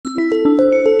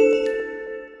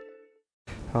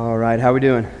All right, how we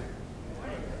doing?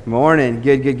 Morning.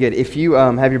 Good. If you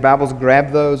have your Bibles,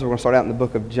 grab those. We're going to start out in the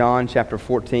book of John, chapter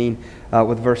 14,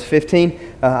 with verse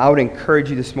 15. I would encourage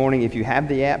you this morning, if you have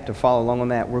the app, to follow along on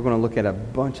that. We're going to look at a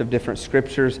bunch of different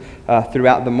scriptures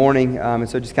throughout the morning, and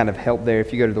so just kind of help there.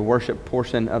 If you go to the worship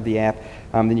portion of the app,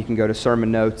 then you can go to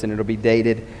sermon notes, and it'll be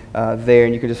dated there,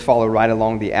 and you can just follow right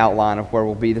along the outline of where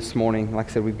we'll be this morning. Like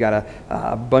I said, we've got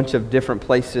a bunch of different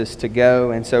places to go,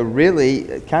 and so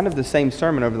really kind of the same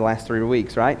sermon over the last 3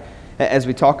 weeks, right? As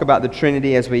we talk about the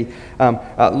Trinity, as we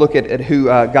look at who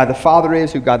God the Father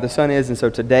is, who God the Son is, and so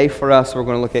today for us, we're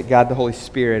going to look at God the Holy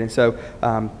Spirit. And so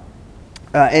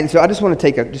I just want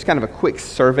to take just kind of a quick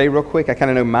survey real quick. I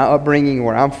kind of know my upbringing,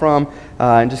 where I'm from,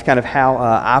 and just kind of how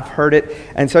I've heard it.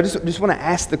 And so I just want to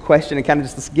ask the question and kind of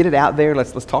just let's get it out there.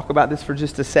 Let's talk about this for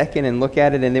just a second and look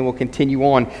at it, and then we'll continue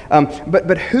on.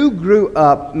 But who grew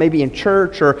up maybe in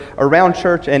church or around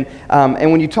church, and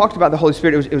when you talked about the Holy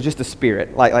Spirit, it was just a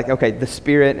spirit, like okay, the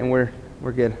Spirit, and we're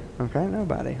good. Okay,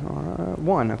 nobody.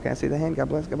 One. Okay, I see the hand. God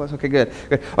bless. Okay, good.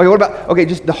 Okay, what about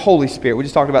just the Holy Spirit? We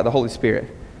just talked about the Holy Spirit.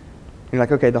 You're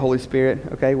like, okay, the Holy Spirit,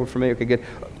 okay, we're familiar, okay, good.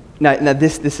 Now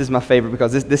this is my favorite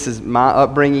because this is my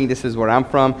upbringing, this is where I'm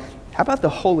from. How about the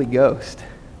Holy Ghost?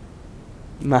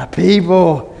 My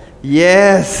people,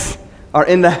 yes, are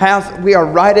in the house. We are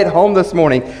right at home this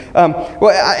morning. And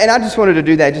I just wanted to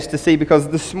do that just to see, because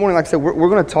this morning, like I said, we're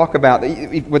going to talk about,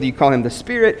 whether you call him the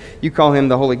Spirit, you call him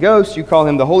the Holy Ghost, you call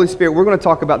him the Holy Spirit, we're going to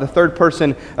talk about the third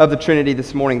person of the Trinity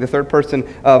this morning, the third person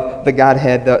of the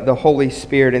Godhead, the Holy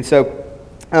Spirit. And so,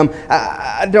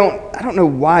 I don't know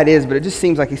why it is, but it just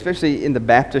seems like, especially in the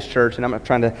Baptist church, and I'm not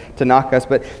trying to knock us,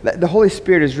 but the Holy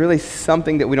Spirit is really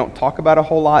something that we don't talk about a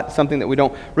whole lot, something that we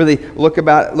don't really look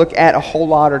at a whole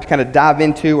lot, or to kind of dive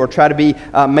into, or try to be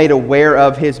made aware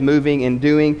of His moving and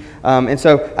doing. And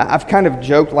so I've kind of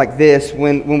joked like this: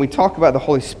 when we talk about the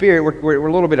Holy Spirit, we're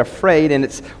a little bit afraid, and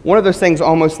it's one of those things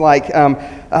almost like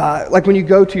when you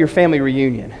go to your family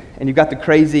reunion and you've got the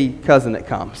crazy cousin that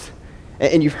comes.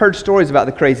 And you've heard stories about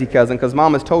the crazy cousin because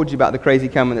Mom has told you about the crazy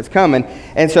cousin that's coming.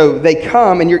 And so they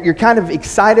come, and you're kind of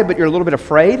excited, but you're a little bit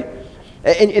afraid.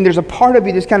 And there's a part of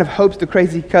you that just kind of hopes the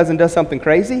crazy cousin does something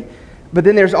crazy. But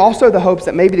then there's also the hopes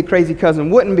that maybe the crazy cousin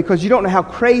wouldn't, because you don't know how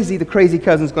crazy the crazy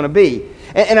cousin's going to be.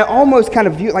 And I almost kind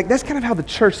of view it like that's kind of how the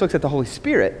church looks at the Holy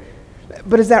Spirit.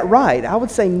 But is that right? I would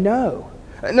say no.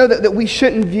 No, that we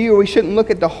shouldn't view, or we shouldn't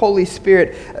look at the Holy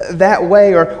Spirit that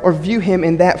way, or view Him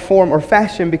in that form or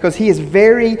fashion, because He is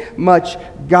very much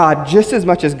God, just as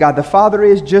much as God the Father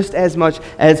is, just as much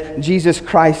as Jesus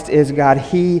Christ is God.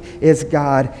 He is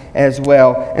God as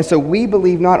well. And so we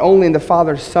believe not only in the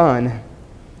Father, Son,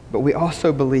 but we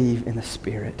also believe in the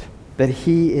Spirit, that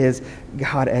He is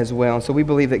God as well. And so we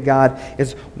believe that God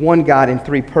is one God in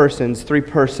three persons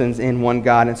in one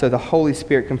God. And so the Holy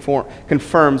Spirit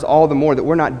confirms all the more that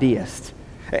we're not deists.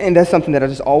 And that's something that I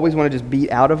just always want to just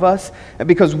beat out of us,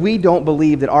 because we don't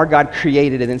believe that our God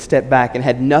created it and stepped back and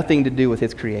had nothing to do with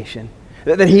His creation.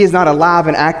 That He is not alive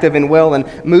and active and well and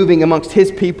moving amongst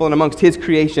His people and amongst His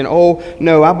creation. Oh,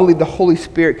 no, I believe the Holy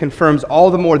Spirit confirms all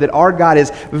the more that our God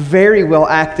is very well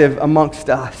active amongst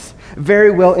us,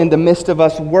 very well in the midst of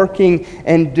us, working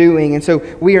and doing. And so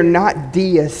we are not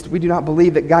deists. We do not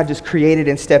believe that God just created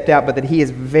and stepped out, but that He is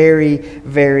very,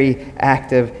 very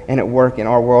active and at work in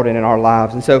our world and in our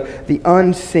lives. And so the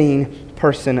unseen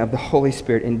person of the Holy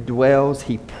Spirit indwells,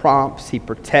 He prompts, He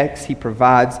protects, He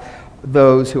provides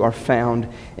those who are found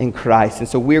in Christ. And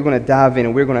so we're going to dive in,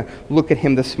 and we're going to look at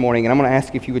Him this morning. And I'm going to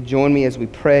ask if you would join me as we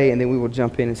pray, and then we will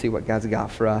jump in and see what God's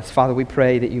got for us. Father, we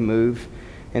pray that You move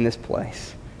in this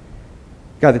place.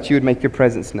 God, that You would make Your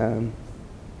presence known.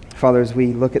 Father, as we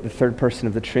look at the third person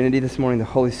of the Trinity this morning, the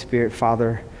Holy Spirit,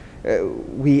 Father,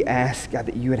 we ask, God,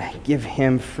 that You would give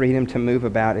Him freedom to move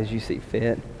about as You see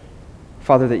fit.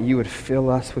 Father, that You would fill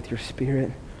us with Your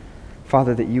Spirit.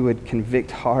 Father, that You would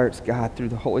convict hearts, God, through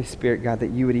the Holy Spirit, God,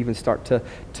 that You would even start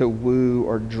to woo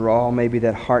or draw maybe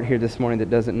that heart here this morning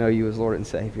that doesn't know You as Lord and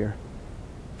Savior.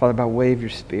 Father, by way of Your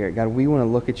Spirit, God, we want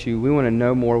to look at You. We want to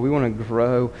know more. We want to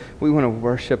grow. We want to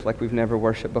worship like we've never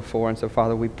worshiped before. And so,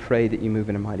 Father, we pray that You move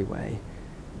in a mighty way.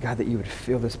 God, that You would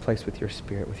fill this place with Your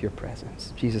Spirit, with Your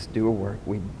presence. Jesus, do a work.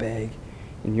 We beg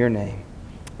in Your name.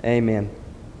 Amen.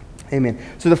 Amen.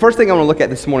 So the first thing I want to look at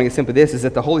this morning is simply this, is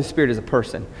that the Holy Spirit is a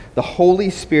person. The Holy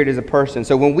Spirit is a person.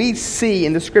 So when we see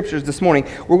in the Scriptures this morning,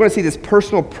 we're going to see this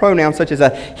personal pronoun such as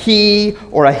a he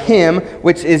or a him,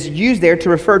 which is used there to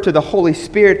refer to the Holy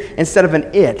Spirit instead of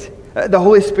an it. The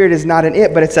Holy Spirit is not an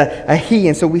it, but it's a he.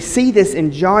 And so we see this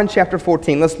in John chapter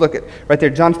 14. Let's look at right there,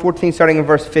 John 14, starting in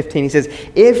verse 15. He says,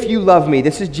 if you love me,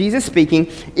 this is Jesus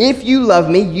speaking, if you love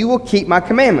me, you will keep my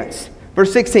commandments.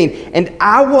 Verse 16, and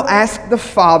I will ask the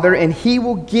Father, and he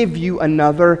will give you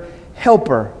another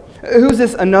helper. Who's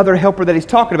this another helper that he's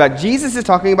talking about? Jesus is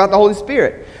talking about the Holy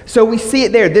Spirit. So we see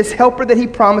it there. This helper that he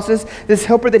promises, this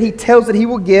helper that he tells that he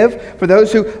will give for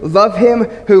those who love him,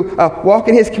 who walk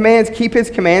in his commands, keep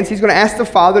his commands. He's going to ask the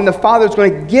Father, and the Father is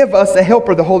going to give us a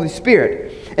helper, the Holy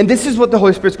Spirit. And this is what the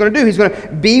Holy Spirit's going to do. He's going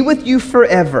to be with you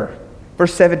forever.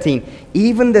 Verse 17,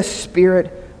 even the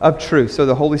Spirit of truth. So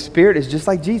the Holy Spirit is just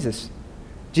like Jesus.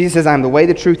 Jesus says, I am the way,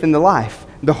 the truth, and the life.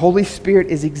 The Holy Spirit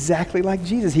is exactly like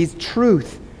Jesus. He's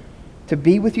truth. To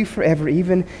be with you forever,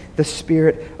 even the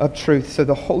Spirit of truth. So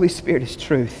the Holy Spirit is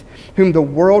truth, whom the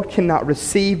world cannot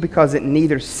receive because it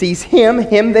neither sees him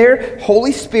there,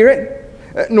 Holy Spirit,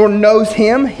 nor knows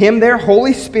him there,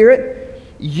 Holy Spirit.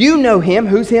 You know him.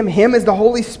 Who's him? Him is the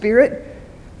Holy Spirit.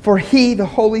 For he, the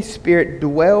Holy Spirit,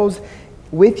 dwells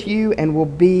with you and will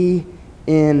be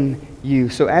in you.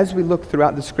 So as we look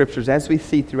throughout the Scriptures, as we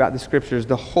see throughout the Scriptures,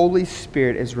 the Holy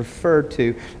Spirit is referred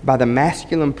to by the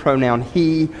masculine pronoun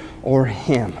he or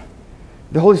him.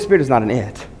 The Holy Spirit is not an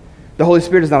it. The Holy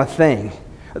Spirit is not a thing.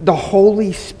 The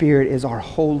Holy Spirit is our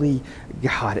holy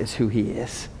God, is who he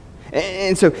is.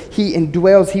 And so he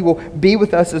indwells, he will be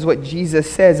with us, is what Jesus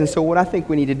says. And so what I think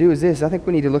we need to do is this. I think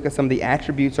we need to look at some of the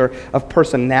attributes of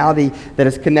personality that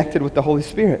is connected with the Holy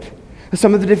Spirit.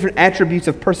 Some of the different attributes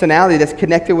of personality that's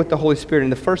connected with the Holy Spirit.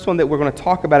 And the first one that we're going to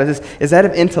talk about is that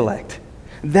of intellect.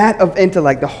 That of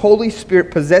intellect. The Holy Spirit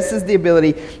possesses the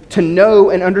ability to know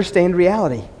and understand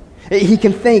reality. He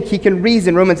can think, he can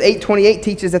reason. Romans 8:28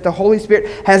 teaches that the Holy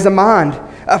Spirit has a mind.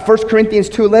 1 Corinthians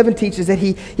 2:11 teaches that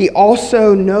he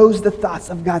also knows the thoughts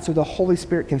of God. So the Holy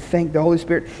Spirit can think, the Holy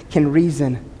Spirit can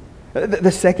reason.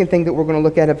 The second thing that we're going to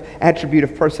look at of attribute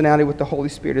of personality with the Holy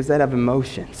Spirit is that of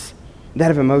emotions. That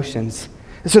of emotions.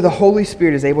 So the Holy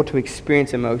Spirit is able to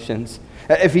experience emotions.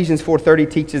 Ephesians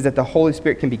 4:30 teaches that the Holy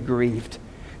Spirit can be grieved.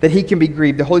 That he can be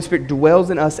grieved. The Holy Spirit dwells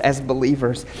in us as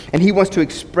believers. And he wants to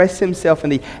express himself in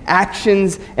the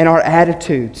actions and our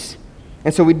attitudes.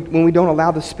 And so when we don't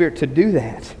allow the Spirit to do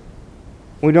that,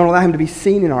 when we don't allow him to be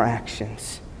seen in our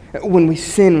actions, when we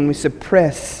sin, when we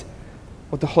suppress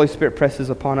what the Holy Spirit presses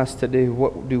upon us to do,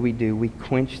 what do? We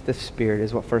quench the Spirit,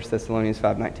 is what 1 Thessalonians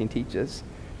 5:19 teaches.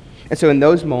 And so in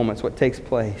those moments, what takes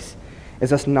place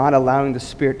is us not allowing the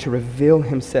Spirit to reveal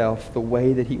himself the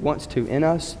way that he wants to in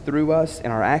us, through us,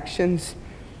 in our actions.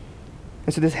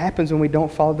 And so this happens when we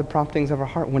don't follow the promptings of our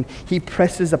heart, when he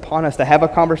presses upon us to have a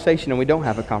conversation and we don't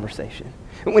have a conversation.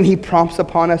 When he prompts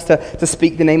upon us to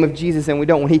speak the name of Jesus and we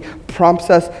don't. When he prompts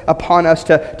upon us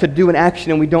to do an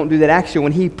action and we don't do that action.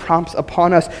 When he prompts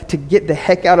upon us to get the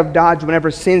heck out of Dodge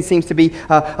whenever sin seems to be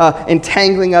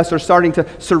entangling us or starting to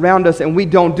surround us and we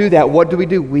don't do that. What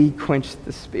do? We quench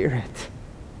the Spirit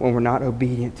when we're not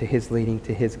obedient to his leading,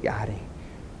 to his guiding.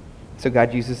 So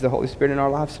God uses the Holy Spirit in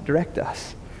our lives to direct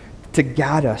us, to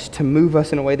guide us, to move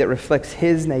us in a way that reflects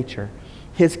his nature,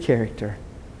 his character.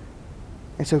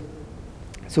 And so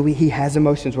he has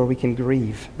emotions where we can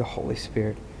grieve the Holy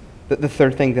Spirit. The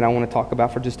third thing that I want to talk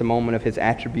about for just a moment of his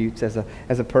attributes as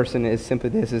a person is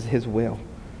simply this, is his will.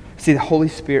 See, the Holy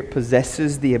Spirit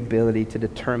possesses the ability to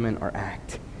determine or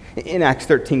act. In Acts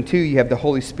 13:2, you have the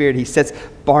Holy Spirit. He sets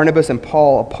Barnabas and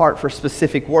Paul apart for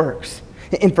specific works.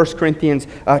 In 1 Corinthians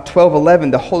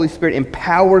 12:11, the Holy Spirit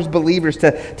empowers believers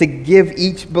to give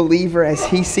each believer as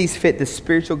he sees fit the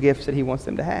spiritual gifts that he wants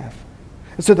them to have.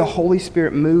 And so the Holy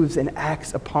Spirit moves and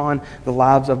acts upon the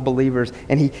lives of believers,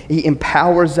 and he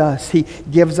empowers us. He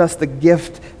gives us the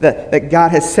gift that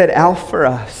God has set out for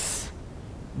us.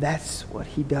 That's what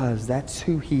he does. That's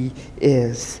who he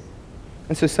is.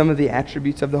 And so some of the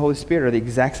attributes of the Holy Spirit are the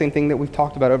exact same thing that we've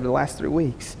talked about over the last 3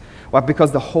 weeks. Why?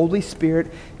 Because the Holy Spirit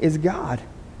is God.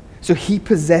 So he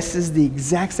possesses the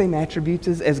exact same attributes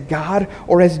as God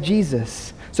or as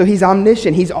Jesus. So he's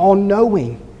omniscient. He's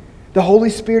all-knowing. The Holy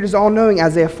Spirit is all-knowing.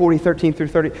 Isaiah 13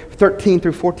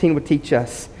 through 14 would teach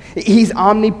us. He's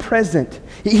omnipresent.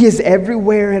 He is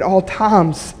everywhere at all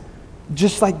times.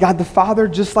 Just like God the Father,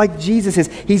 just like Jesus is.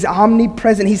 He's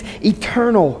omnipresent. He's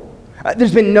eternal.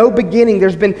 There's been no beginning.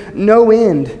 There's been no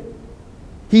end.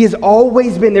 He has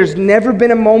always been. There's never been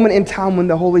a moment in time when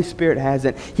the Holy Spirit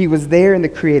hasn't. He was there in the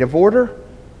creative order.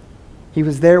 He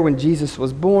was there when Jesus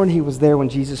was born. He was there when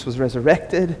Jesus was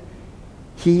resurrected.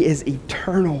 He is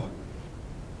eternal.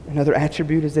 Another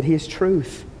attribute is that he is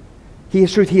truth. He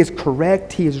is truth. He is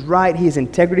correct. He is right. He is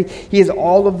integrity. He is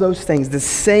all of those things. The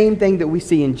same thing that we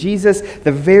see in Jesus,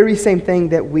 the very same thing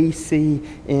that we see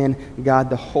in God.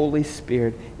 The Holy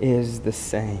Spirit is the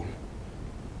same.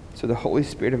 So the Holy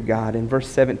Spirit of God, in verse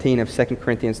 17 of 2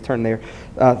 Corinthians, turn there,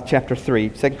 chapter 3.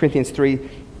 2 Corinthians 3,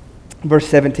 verse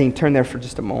 17, turn there for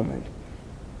just a moment.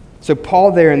 So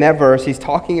Paul there in that verse, he's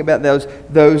talking about those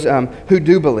who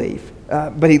do believe.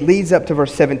 But he leads up to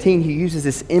verse 17. He uses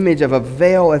this image of a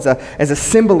veil as a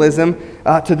symbolism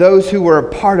to those who were a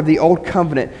part of the old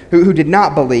covenant, who did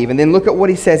not believe. And then look at what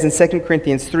he says in 2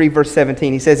 Corinthians 3, verse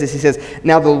 17. He says this, he says,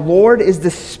 "Now the Lord is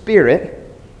the Spirit,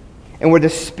 and where the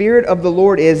Spirit of the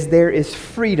Lord is, there is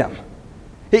freedom."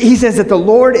 He says that the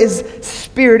Lord is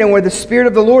Spirit, and where the Spirit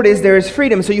of the Lord is, there is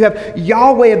freedom. So you have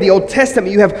Yahweh of the Old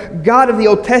Testament, you have God of the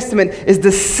Old Testament is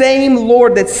the same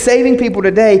Lord that's saving people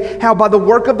today. How? By the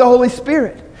work of the Holy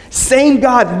Spirit. Same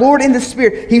God, Lord in the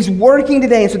Spirit. He's working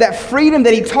today. And so that freedom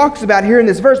that he talks about here in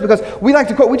this verse, because we like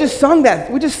to quote, we just sung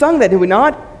that, did we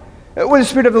not? Where the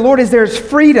Spirit of the Lord is, there is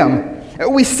freedom.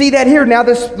 We see that here. Now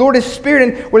the Lord is Spirit,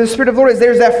 and where the Spirit of the Lord is,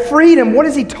 there's that freedom. What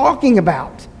is he talking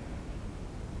about?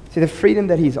 See, the freedom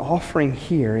that he's offering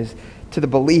here is to the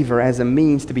believer as a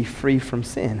means to be free from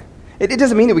sin. It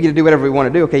doesn't mean that we get to do whatever we want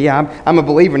to do. Okay, yeah, I'm a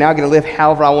believer. Now I get to live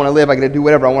however I want to live. I get to do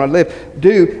whatever I want to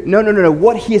do. No.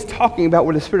 What he is talking about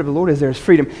where the Spirit of the Lord is, there is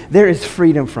freedom. There is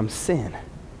freedom from sin.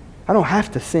 I don't have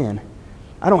to sin.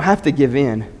 I don't have to give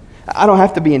in. I don't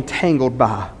have to be entangled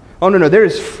by. Oh, no. There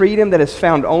is freedom that is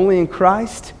found only in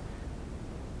Christ.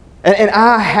 And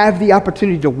I have the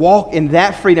opportunity to walk in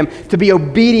that freedom, to be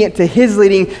obedient to his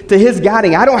leading, to his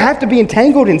guiding. I don't have to be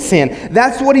entangled in sin.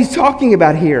 That's what he's talking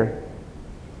about here.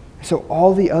 So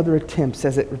all the other attempts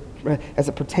as it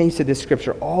pertains to this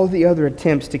scripture, all the other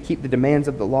attempts to keep the demands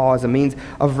of the law as a means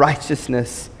of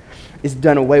righteousness is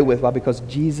done away with. Why? Because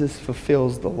Jesus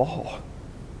fulfills the law.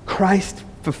 Christ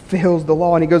fulfills the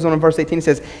law. And he goes on in verse 18, he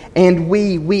says, "And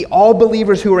we all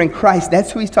believers who are in Christ,"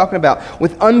 that's who he's talking about,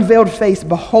 "with unveiled face,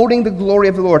 beholding the glory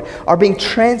of the Lord, are being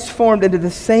transformed into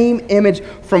the same image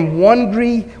from one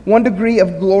degree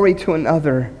of glory to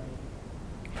another.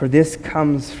 For this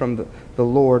comes from the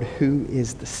Lord who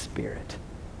is the Spirit."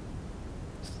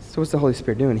 So what's the Holy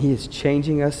Spirit doing? He is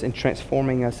changing us and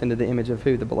transforming us into the image of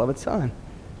who? The beloved Son.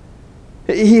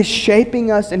 He is shaping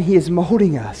us and he is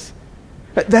molding us.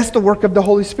 That's the work of the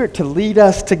Holy Spirit, to lead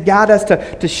us, to guide us,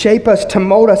 to shape us, to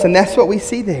mold us, and that's what we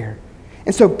see there.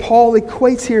 And so Paul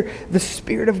equates here the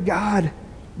Spirit of God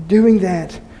doing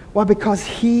that. Why? Because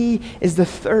he is the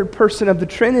third person of the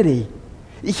Trinity.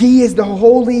 He is the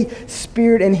Holy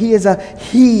Spirit, and he is a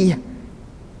He.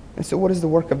 And so what is the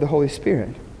work of the Holy Spirit?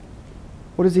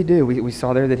 What does he do? We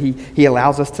saw there that he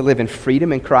allows us to live in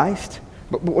freedom in Christ.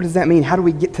 But what does that mean? How do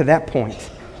we get to that point?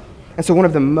 And so one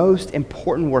of the most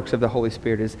important works of the Holy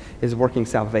Spirit is working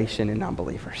salvation in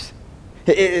non-believers.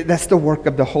 That's the work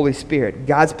of the Holy Spirit,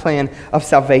 God's plan of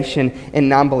salvation in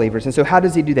non-believers. And so how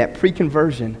does he do that?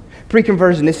 Pre-conversion.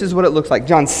 Pre-conversion, this is what it looks like.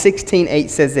 John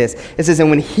 16:8 says this. It says, "And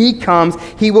when he comes,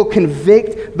 he will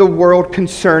convict the world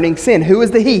concerning sin." Who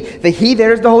is the he? The he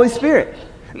there is the Holy Spirit.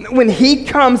 When he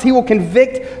comes, he will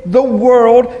convict the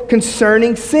world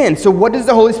concerning sin. So what does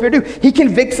the Holy Spirit do? He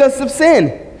convicts us of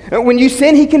sin. When you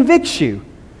sin, he convicts you.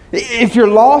 If you're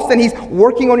lost, then he's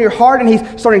working on your heart and he's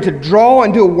starting to draw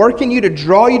and do a work in you to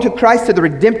draw you to Christ, to the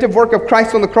redemptive work of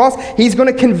Christ on the cross. He's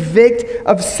going to convict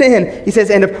of sin. He says,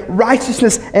 and of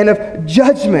righteousness and of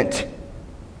judgment.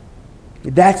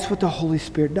 That's what the Holy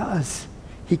Spirit does.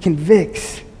 He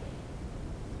convicts.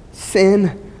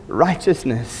 Sin,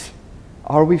 righteousness.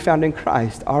 Are we found in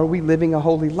Christ? Are we living a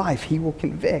holy life? He will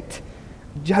convict.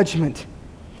 Judgment.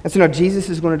 And so now Jesus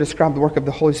is going to describe the work of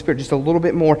the Holy Spirit just a little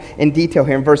bit more in detail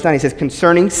here. In verse 9, he says,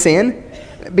 "Concerning sin,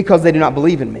 because they do not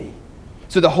believe in me."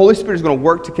 So the Holy Spirit is going to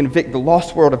work to convict the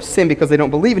lost world of sin because they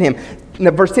don't believe in him.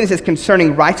 And verse 10 says,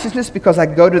 "Concerning righteousness, because I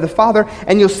go to the Father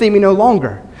and you'll see me no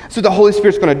longer." So the Holy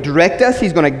Spirit's going to direct us.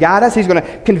 He's going to guide us. He's going to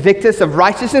convict us of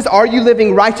righteousness. Are you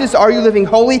living righteous? Are you living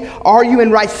holy? Are you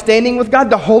in right standing with God?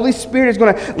 The Holy Spirit is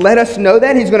going to let us know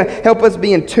that. He's going to help us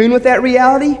be in tune with that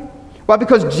reality. Why?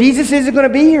 Because Jesus isn't going to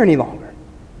be here any longer.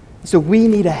 So we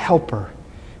need a helper.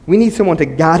 We need someone to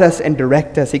guide us and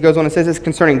direct us. He goes on and says it's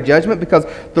concerning judgment because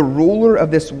the ruler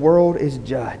of this world is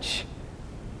judge.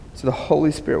 So the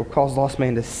Holy Spirit will cause lost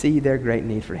man to see their great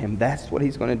need for him. That's what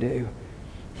he's going to do.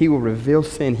 He will reveal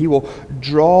sin. He will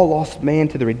draw lost man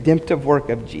to the redemptive work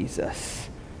of Jesus.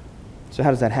 So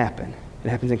how does that happen? It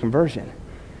happens in conversion.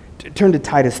 Turn to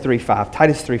Titus 3:5.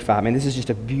 Titus 3:5. Man, this is just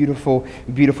a beautiful,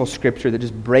 beautiful scripture that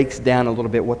just breaks down a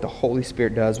little bit what the Holy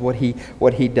Spirit does, what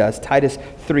he does. Titus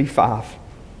 3:5.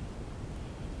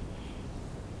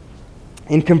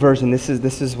 In conversion, this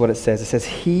is what it says. It says,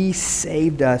 "He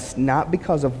saved us not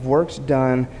because of works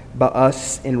done by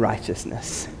us in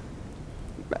righteousness."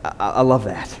 I love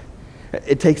that.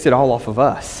 It takes it all off of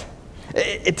us.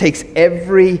 It takes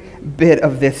every bit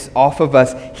of this off of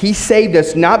us. He saved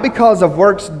us not because of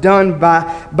works done by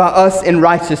us in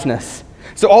righteousness.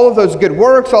 So all of those good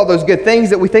works, all those good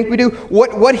things that we think we do,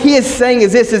 what he is saying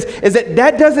is this, is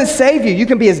that doesn't save you. You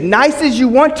can be as nice as you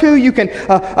want to. You can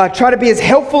try to be as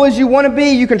helpful as you want to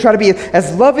be. You can try to be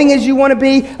as loving as you want to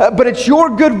be. But it's your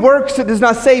good works that does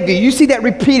not save you. You see that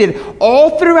repeated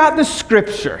all throughout the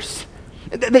Scriptures,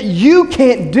 that you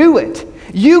can't do it.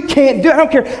 You can't do it. I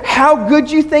don't care how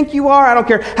good you think you are. I don't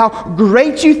care how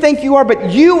great you think you are,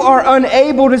 but you are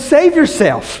unable to save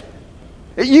yourself.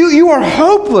 You are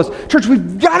hopeless. Church,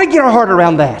 we've got to get our heart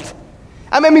around that.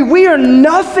 I mean, we are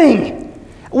nothing.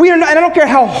 We are not, and I don't care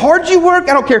how hard you work.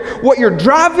 I don't care what your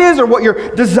drive is or what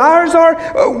your desires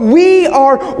are. We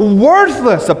are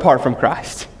worthless apart from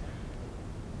Christ.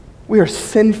 We are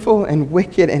sinful and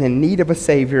wicked and in need of a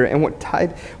Savior. And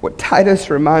what Titus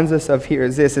reminds us of here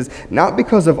is this, is not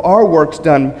because of our works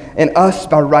done in us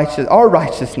by our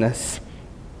righteousness,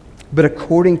 but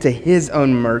according to His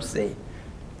own mercy.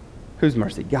 Whose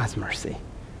mercy? God's mercy.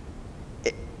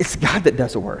 It's God that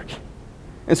does the work.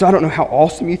 And so I don't know how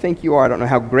awesome you think you are. I don't know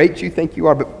how great you think you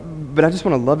are, but I just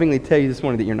want to lovingly tell you this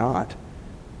morning that you're not.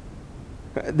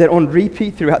 That on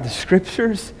repeat throughout the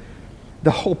Scriptures,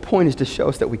 the whole point is to show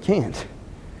us that we can't.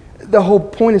 The whole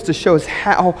point is to show us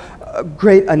how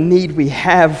great a need we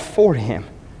have for Him.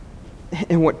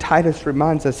 And what Titus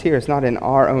reminds us here is not in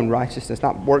our own righteousness,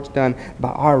 not works done by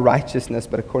our righteousness,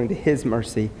 but according to His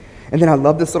mercy. And then I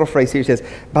love this little phrase here. It says,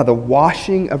 by the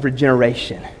washing of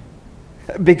regeneration.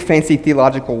 A big fancy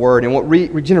theological word. And what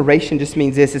regeneration just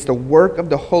means this. It's the work of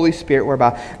the Holy Spirit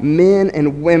whereby men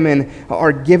and women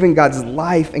are given God's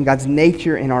life and God's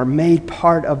nature and are made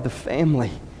part of the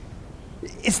family.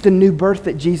 It's the new birth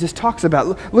that Jesus talks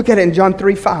about. Look at it in John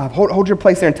 3:5. Hold your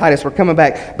place there in Titus. We're coming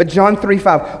back. But John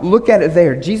 3:5, look at it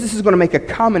there. Jesus is going to make a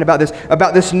comment about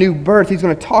this new birth. He's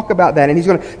going to talk about that, and he's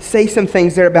going to say some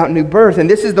things there about new birth. And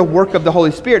this is the work of the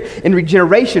Holy Spirit in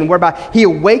regeneration, whereby He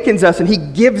awakens us and He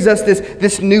gives us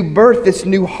this new birth, this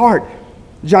new heart.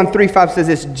 John 3:5 says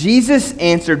this, Jesus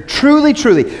answered, truly,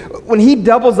 truly. When He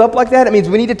doubles up like that, it means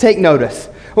we need to take notice.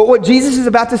 What Jesus is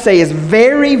about to say is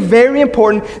very, very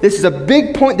important. This is a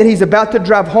big point that He's about to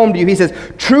drive home to you. He says,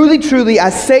 truly, truly, I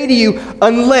say to you,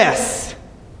 unless.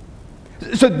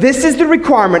 So this is the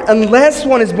requirement. Unless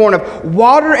one is born of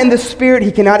water and the Spirit,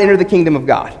 he cannot enter the kingdom of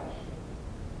God.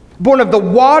 Born of the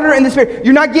water and the Spirit.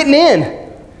 You're not getting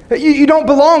in. You don't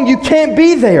belong. You can't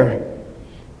be there.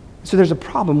 So there's a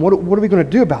problem. What are we going to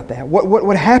do about that?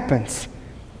 What happens?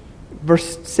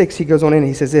 Verse 6, he goes on in and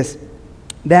he says this.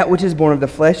 That which is born of the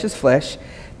flesh is flesh.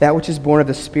 That which is born of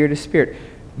the Spirit is spirit.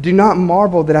 Do not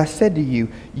marvel that I said to you,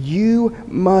 you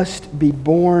must be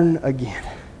born again.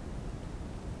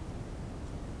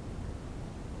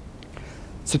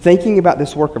 So thinking about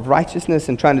this work of righteousness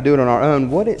and trying to do it on our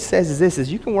own, what it says is this,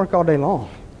 is you can work all day long.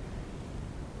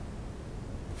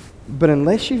 But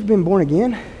unless you've been born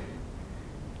again,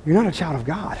 you're not a child of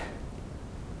God.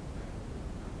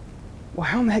 Well,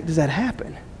 how in the heck does that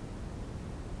happen?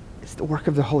 It's the work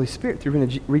of the Holy Spirit through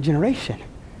regeneration.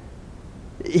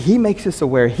 He makes us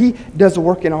aware. He does a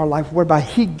work in our life whereby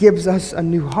He gives us a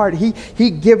new heart. He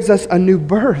gives us a new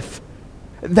birth.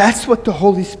 That's what the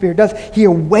Holy Spirit does. He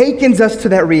awakens us to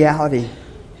that reality.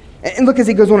 And look as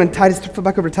he goes on in Titus, flip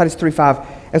back over to Titus 3:5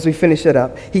 as we finish it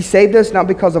up. He saved us not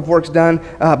because of works done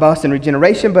by us in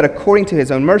regeneration, but according to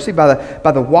His own mercy by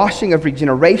the washing of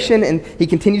regeneration. And he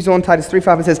continues on Titus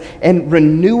 3:5 and says, and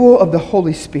renewal of the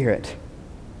Holy Spirit.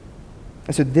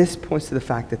 And so this points to the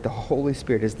fact that the Holy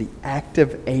Spirit is the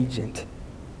active agent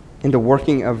in the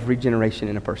working of regeneration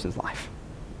in a person's life.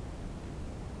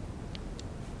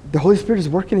 The Holy Spirit is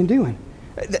working and doing.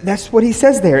 That's what he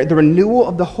says there. The renewal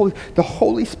of the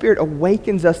Holy Spirit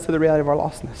awakens us to the reality of our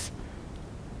lostness.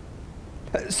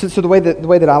 So the way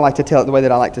that I like to tell it, the way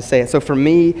that I like to say it. So for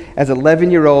me, as an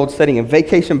 11-year-old studying in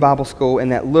vacation Bible school in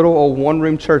that little old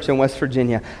one-room church in West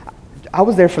Virginia, I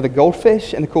was there for the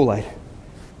goldfish and the Kool-Aid.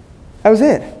 That was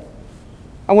it.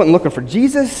 I wasn't looking for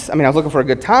Jesus. I was looking for a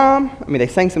good time. They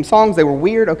sang some songs. They were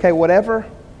weird. Okay, whatever.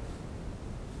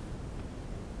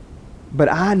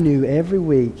 But I knew every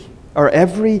week or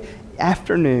every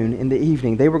afternoon in the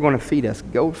evening they were going to feed us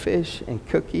goldfish and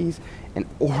cookies and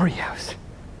Oreos.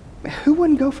 Who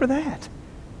wouldn't go for that?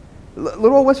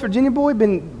 Little old West Virginia boy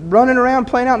been running around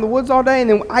playing out in the woods all day, and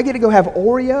then I get to go have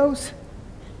Oreos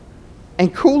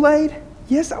and Kool-Aid.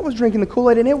 Yes, I was drinking the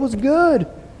Kool-Aid, and it was good.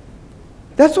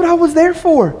 That's what I was there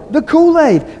for, the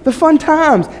Kool-Aid, the fun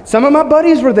times. Some of my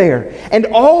buddies were there. And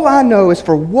all I know is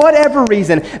for whatever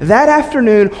reason, that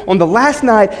afternoon on the last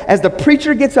night, as the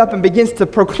preacher gets up and begins to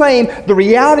proclaim the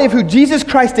reality of who Jesus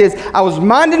Christ is, I was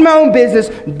minding my own business,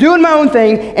 doing my own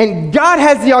thing, and God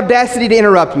has the audacity to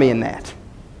interrupt me in that.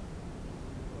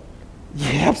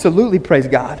 Yeah, absolutely, praise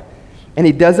God. And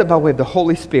he does it by way of the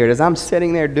Holy Spirit. As I'm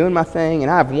sitting there doing my thing,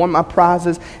 and I've won my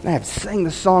prizes, and I have sang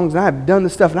the songs, and I've done the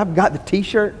stuff, and I've got the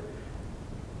t-shirt,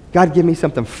 God give me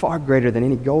something far greater than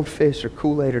any goldfish or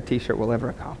Kool-Aid or t-shirt will ever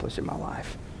accomplish in my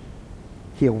life.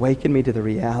 He awakened me to the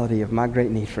reality of my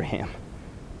great need for him.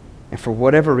 And for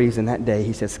whatever reason that day,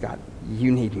 he said, Scott,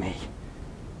 you need me.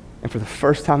 And for the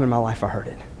first time in my life, I heard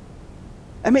it.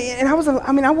 I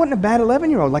wasn't a bad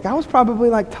 11-year-old. Like, I was probably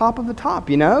like top of the top,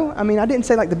 you know? I mean, I didn't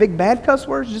say like the big bad cuss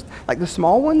words, just like the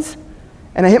small ones.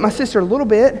 And I hit my sister a little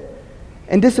bit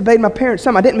and disobeyed my parents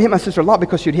some. I didn't hit my sister a lot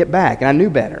because she'd hit back, and I knew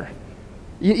better.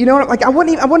 You know what? Like, I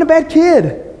wasn't a bad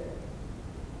kid.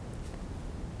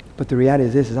 But the reality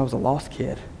is this, is I was a lost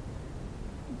kid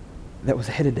that was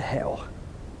headed to hell.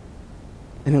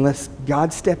 And unless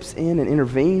God steps in and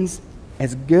intervenes,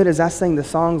 as good as I sang the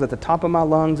songs at the top of my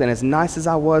lungs and as nice as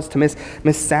I was to Miss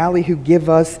Sally who give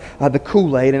us the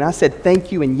Kool-Aid, and I said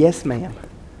thank you and yes ma'am,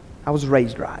 I was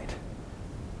raised right.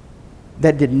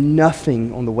 That did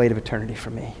nothing on the weight of eternity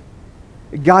for me.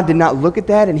 God did not look at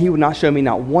that, and he would not show me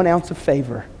not 1 ounce of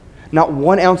favor, not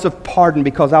 1 ounce of pardon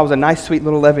because I was a nice, sweet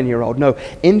little 11-year-old. No,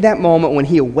 in that moment when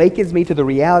he awakens me to the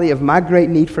reality of my great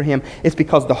need for him, it's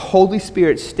because the Holy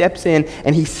Spirit steps in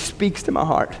and he speaks to my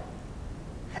heart.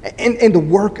 And the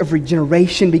work of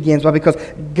regeneration begins. Why? Because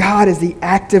God is the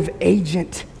active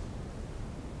agent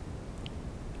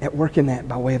at work in that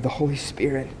by way of the Holy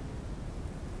Spirit.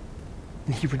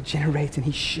 And he regenerates and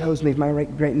he shows me my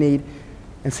great need.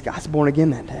 And Scott's born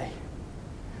again that day.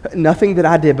 Nothing that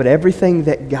I did, but everything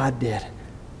that God did.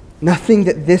 Nothing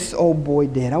that this old boy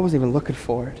did. I wasn't even looking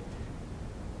for it.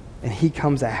 And he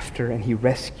comes after and he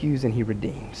rescues and he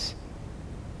redeems.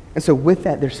 And so with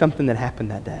that, there's something that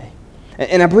happened that day.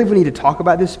 And I believe we need to talk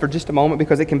about this for just a moment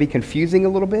because it can be confusing a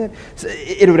little bit. So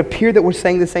it would appear that we're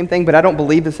saying the same thing, but I don't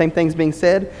believe the same thing's being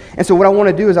said. And so what I want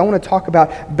to do is I want to talk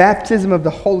about baptism of the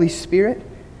Holy Spirit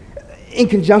in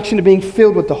conjunction to being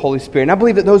filled with the Holy Spirit. And I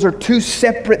believe that those are two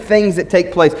separate things that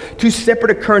take place, two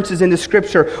separate occurrences in the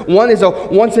Scripture. One is a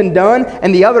once and done,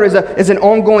 and the other is an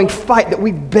ongoing fight that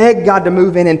we beg God to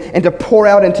move in and to pour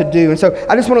out and to do. And so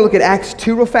I just want to look at Acts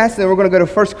 2 real fast, and then we're going to go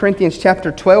to 1 Corinthians chapter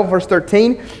 12, verse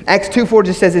 13. Acts 2:4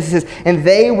 just says this, it says, and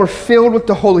they were filled with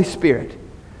the Holy Spirit.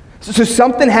 So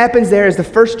something happens there as the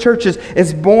first church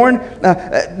is born.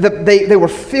 They were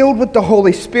filled with the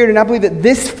Holy Spirit. And I believe that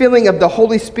this filling of the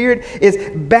Holy Spirit is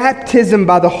baptism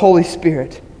by the Holy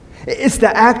Spirit. It's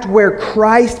the act where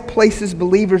Christ places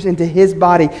believers into his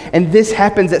body. And this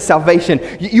happens at salvation.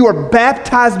 You are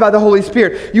baptized by the Holy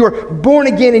Spirit. You are born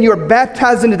again and you are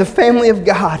baptized into the family of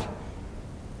God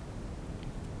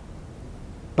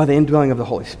by the indwelling of the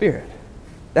Holy Spirit.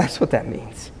 That's what that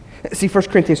means. See, 1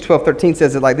 Corinthians 12:13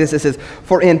 says it like this. It says,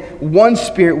 for in one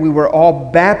Spirit we were all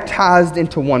baptized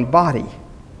into one body,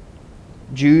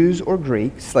 Jews or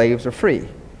Greeks, slaves or free.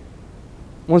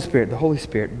 One Spirit, the Holy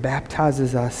Spirit,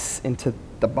 baptizes us into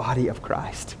the body of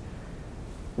Christ,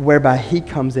 whereby he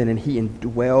comes in and he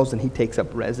indwells and he takes up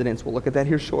residence. We'll look at that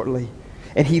here shortly.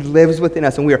 And he lives within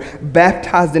us, and we are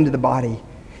baptized into the body.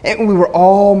 And we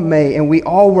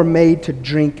all were made to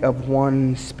drink of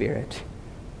one Spirit.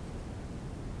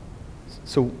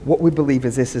 So what we believe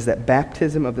is this, is that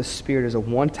baptism of the Spirit is a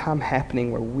one-time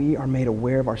happening where we are made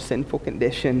aware of our sinful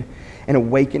condition and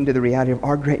awakened to the reality of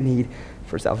our great need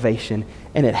for salvation.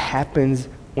 And it happens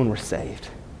when we're saved.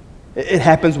 It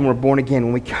happens when we're born again,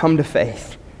 when we come to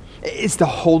faith. It's the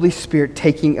Holy Spirit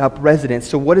taking up residence.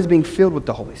 So what is being filled with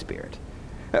the Holy Spirit?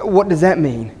 What does that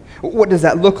mean? What does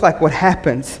that look like? What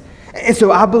happens? And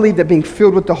so I believe that being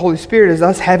filled with the Holy Spirit is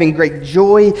us having great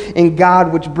joy in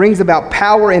God, which brings about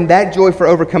power in that joy for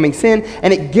overcoming sin.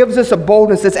 And it gives us a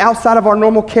boldness that's outside of our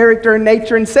normal character and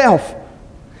nature and self,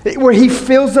 where he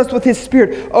fills us with his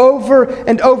Spirit over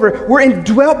and over. We're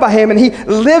indwelt by him and he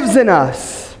lives in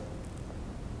us.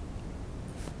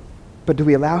 But do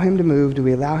we allow him to move? Do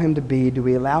we allow him to be? Do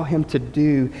we allow him to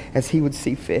do as he would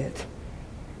see fit?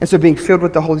 And so being filled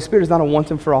with the Holy Spirit is not a once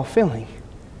and for all filling.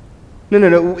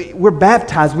 No. We're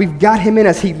baptized. We've got him in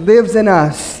us. He lives in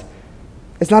us.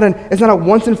 It's not a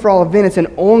once and for all event. It's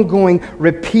an ongoing,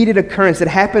 repeated occurrence that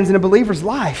happens in a believer's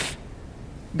life.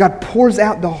 God pours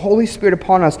out the Holy Spirit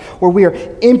upon us where we are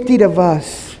emptied of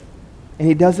us. And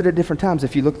he does it at different times.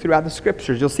 If you look throughout the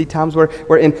Scriptures, you'll see times where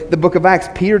in the book of Acts,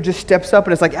 Peter just steps up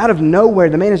and it's like out of nowhere,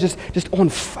 the man is just on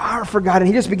fire for God. And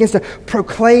he just begins to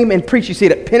proclaim and preach. You see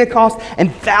it at Pentecost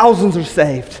and thousands are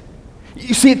saved.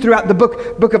 You see it throughout the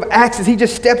book of Acts as he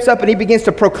just steps up and he begins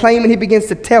to proclaim and he begins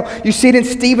to tell. You see it in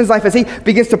Stephen's life as he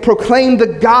begins to proclaim the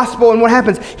gospel, and what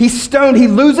happens? He's stoned. He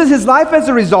loses his life as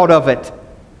a result of it.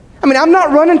 I mean, I'm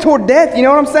not running toward death, you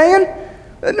know what I'm saying?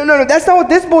 No, that's not what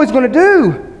this boy's going to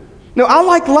do. No, I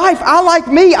like life. I like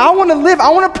me. I want to live. I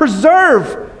want to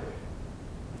preserve.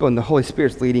 But when the Holy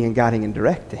Spirit's leading and guiding and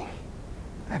directing,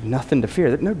 I have nothing to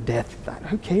fear. No death.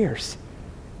 Who cares?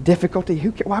 Difficulty.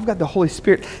 Who cares? Well, I've got the Holy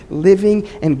Spirit living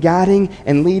and guiding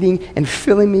and leading and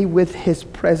filling me with His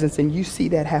presence. And you see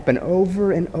that happen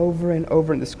over and over and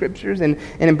over in the Scriptures and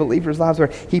in believers' lives,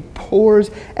 where He pours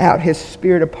out His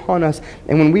Spirit upon us.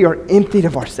 And when we are emptied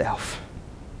of ourselves,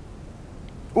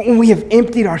 when we have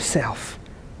emptied ourselves,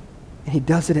 and He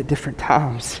does it at different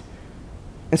times.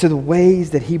 And so the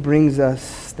ways that He brings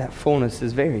us that fullness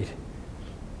is varied.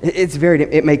 It's varied.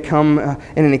 It may come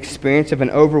in an experience of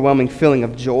an overwhelming feeling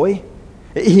of joy.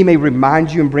 He may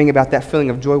remind you and bring about that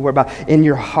feeling of joy whereby in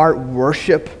your heart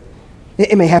worship.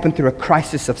 It may happen through a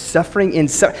crisis of suffering.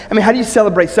 How do you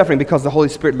celebrate suffering? Because the Holy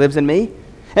Spirit lives in me.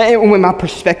 And when my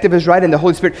perspective is right and the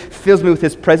Holy Spirit fills me with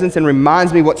His presence and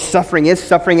reminds me what suffering is.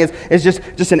 Suffering is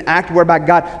just an act whereby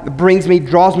God brings me,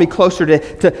 draws me closer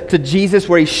to Jesus,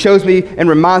 where He shows me and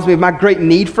reminds me of my great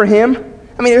need for Him.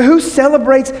 Who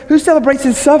celebrates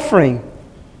in suffering?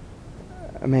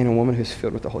 A man and woman who's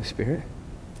filled with the Holy Spirit.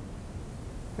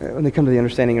 When they come to the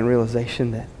understanding and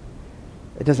realization that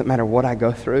it doesn't matter what I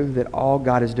go through, that all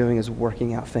God is doing is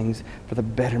working out things for the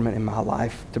betterment in my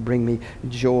life, to bring me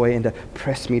joy and to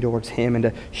press me towards Him and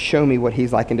to show me what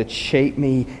He's like and to shape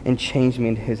me and change me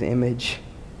into His image.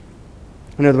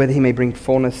 Another way that He may bring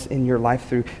fullness in your life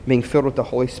through being filled with the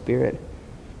Holy Spirit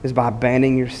is by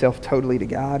abandoning yourself totally to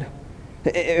God.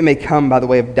 It may come by the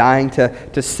way of dying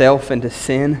to self and to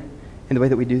sin, and the way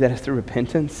that we do that is through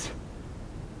repentance.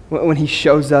 When He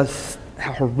shows us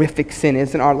how horrific sin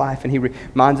is in our life, and He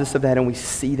reminds us of that, and we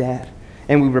see that,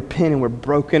 and we repent, and we're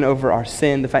broken over our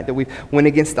sin, the fact that we've went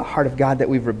against the heart of God, that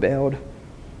we've rebelled,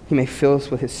 He may fill us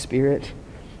with His Spirit.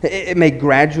 It may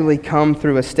gradually come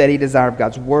through a steady desire of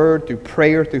God's Word, through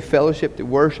prayer, through fellowship, through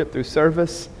worship, through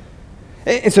service.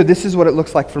 And so this is what it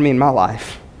looks like for me in my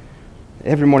life.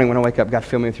 Every morning when I wake up, God,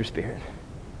 fill me with your Spirit.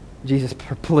 Jesus,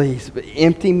 please,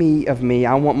 empty me of me.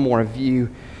 I want more of you.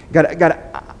 God,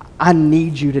 I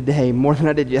need you today more than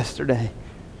I did yesterday.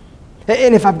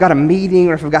 And if I've got a meeting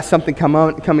or if I've got something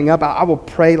coming up, I will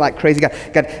pray like crazy.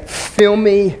 God, fill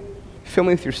me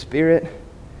with your Spirit.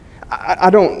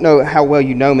 I don't know how well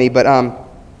you know me, but I'm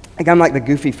like the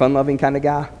goofy, fun-loving kind of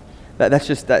guy. That's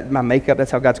just my makeup. That's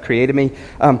how God's created me.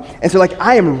 And so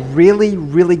I am really,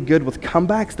 really good with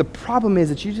comebacks. The problem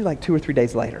is it's usually 2 or 3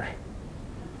 days later.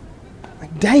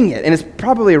 Dang it. And it's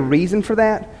probably a reason for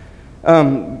that.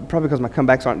 Probably because my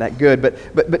comebacks aren't that good.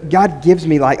 But God gives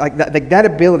me that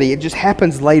ability. It just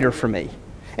happens later for me.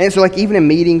 And so even in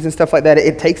meetings and stuff like that,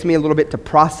 it takes me a little bit to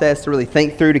process, to really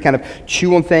think through, to kind of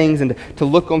chew on things and to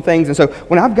look on things. And so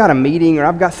when I've got a meeting or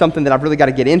I've got something that I've really got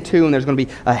to get into and there's going to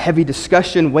be a heavy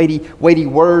discussion, weighty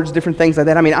words, different things like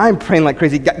that, I'm praying like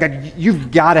crazy. God,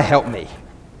 you've got to help me.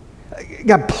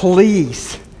 God,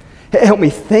 please help me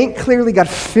think clearly. God,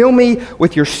 fill me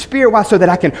with your Spirit. Why? So that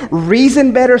I can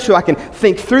reason better, so I can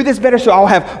think through this better, so I'll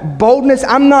have boldness.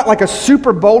 I'm not like a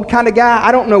super bold kind of guy.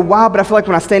 I don't know why, but I feel like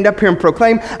when I stand up here and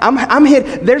proclaim, I'm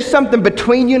hit. There's something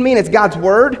between you and me, and it's God's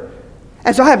Word.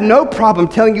 And so I have no problem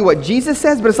telling you what Jesus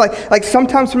says, but it's like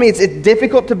sometimes for me, it's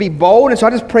difficult to be bold. And so I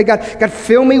just pray, God,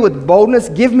 fill me with boldness.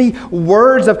 Give me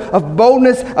words of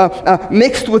boldness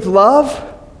mixed with love.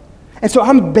 And so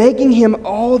I'm begging Him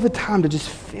all the time to just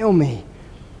fill me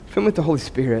with the Holy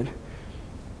Spirit.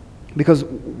 Because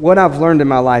what I've learned in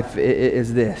my life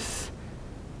is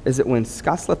that when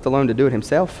Scott's left alone to do it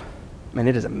himself, man,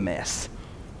 it is a mess.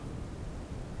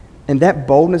 And that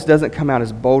boldness doesn't come out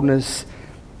as boldness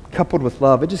coupled with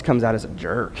love. It just comes out as a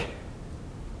jerk.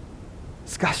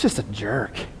 Scott's just a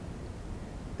jerk.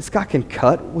 Scott can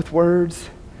cut with words.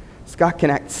 Scott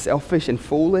can act selfish and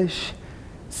foolish.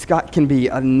 Scott can be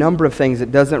a number of things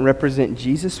that doesn't represent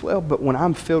Jesus well, but when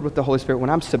I'm filled with the Holy Spirit, when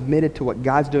I'm submitted to what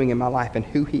God's doing in my life and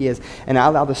who He is, and I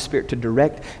allow the Spirit to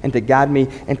direct and to guide me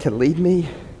and to lead me,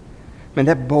 man,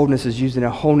 that boldness is used in a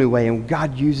whole new way, and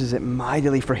God uses it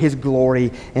mightily for His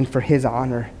glory and for His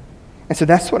honor. And so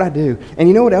that's what I do. And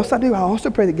you know what else I do? I also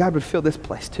pray that God would fill this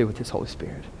place too with His Holy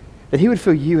Spirit, that He would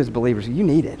fill you as believers. You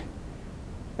need it.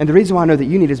 And the reason why I know that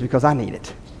you need it is because I need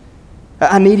it.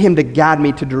 I need Him to guide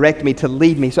me, to direct me, to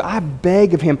lead me. So I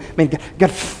beg of Him, man, God,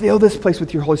 fill this place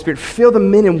with your Holy Spirit. Fill the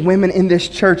men and women in this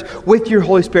church with your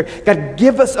Holy Spirit. God,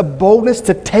 give us a boldness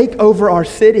to take over our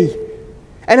city.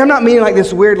 And I'm not meaning like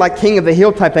this weird, king of the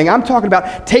hill type thing. I'm talking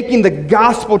about taking the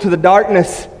gospel to the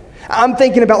darkness. I'm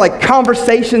thinking about like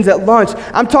conversations at lunch.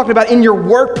 I'm talking about in your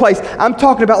workplace. I'm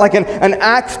talking about like an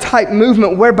Acts type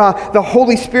movement whereby the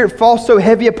Holy Spirit falls so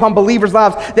heavy upon believers'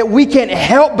 lives that we can't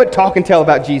help but talk and tell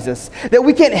about Jesus. That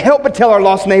we can't help but tell our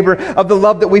lost neighbor of the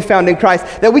love that we found in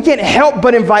Christ. That we can't help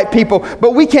but invite people.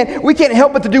 But we can't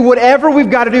help but to do whatever we've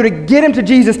got to do to get them to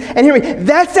Jesus. And hear me,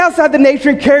 that's outside the nature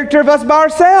and character of us by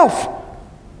ourselves.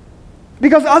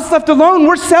 Because us left alone,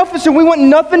 we're selfish and we want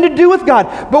nothing to do with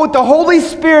God. But with the Holy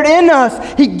Spirit in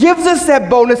us, He gives us that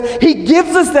boldness. He gives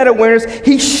us that awareness.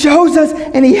 He shows us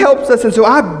and He helps us. And so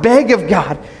I beg of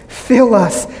God, fill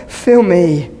us, fill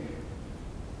me.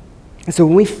 And so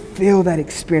when we feel that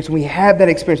experience, when we have that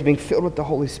experience of being filled with the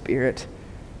Holy Spirit,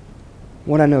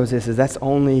 what I know is this, is that's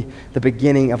only the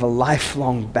beginning of a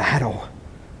lifelong battle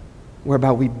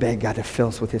whereby we beg God to fill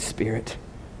us with His Spirit.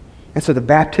 And so the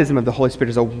baptism of the Holy Spirit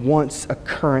is a once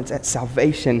occurrence at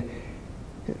salvation.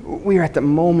 We are at the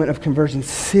moment of conversion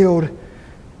sealed,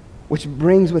 which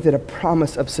brings with it a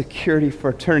promise of security for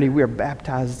eternity. We are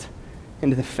baptized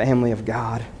into the family of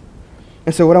God.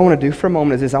 And so what I want to do for a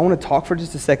moment is this. I want to talk for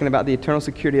just a second about the eternal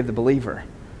security of the believer.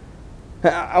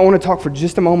 I want to talk for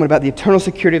just a moment about the eternal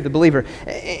security of the believer.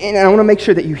 And I want to make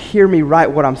sure that you hear me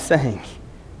right what I'm saying.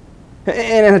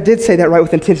 And I did say that right with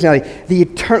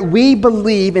intentionality. We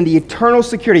believe in the eternal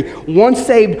security, once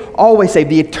saved, always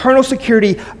saved, the eternal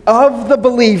security of the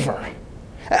believer.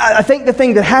 I think the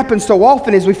thing that happens so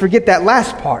often is we forget that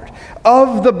last part,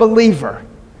 of the believer.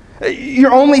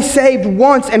 You're only saved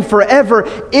once and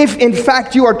forever if, in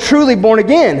fact, you are truly born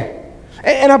again.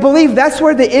 And I believe that's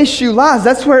where the issue lies.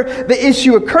 That's where the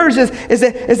issue occurs is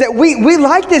that we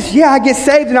like this. Yeah, I get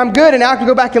saved and I'm good and now I can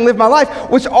go back and live my life.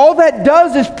 Which all that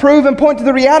does is prove and point to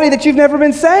the reality that you've never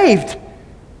been saved.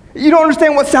 You don't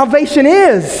understand what salvation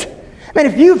is. Man,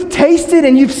 if you've tasted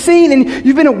and you've seen and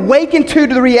you've been awakened to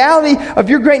the reality of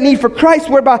your great need for Christ,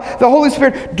 whereby the Holy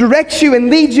Spirit directs you and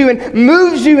leads you and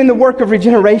moves you in the work of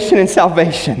regeneration and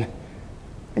salvation.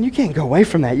 And you can't go away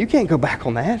from that. You can't go back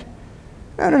on that.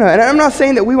 No. And I'm not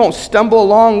saying that we won't stumble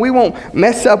along, we won't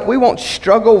mess up, we won't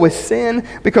struggle with sin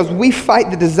because we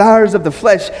fight the desires of the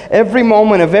flesh every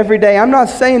moment of every day. I'm not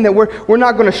saying that we're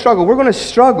not going to struggle. We're going to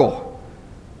struggle.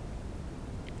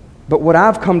 But what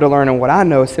I've come to learn and what I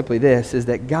know is simply this, is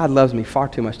that God loves me far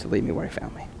too much to leave me where He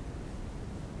found me.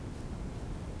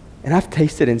 And I've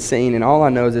tasted and seen, and all I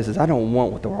know is this, is I don't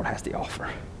want what the world has to offer.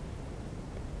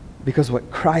 Because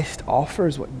what Christ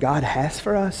offers, what God has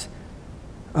for us,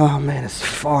 oh man, it's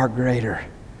far greater,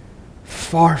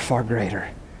 far greater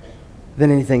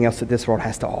than anything else that this world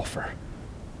has to offer.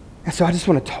 And so I just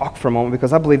want to talk for a moment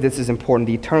because I believe this is important,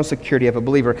 the eternal security of a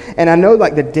believer. And I know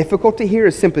like the difficulty here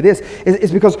is simply this,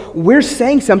 is because we're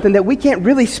saying something that we can't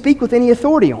really speak with any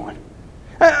authority on.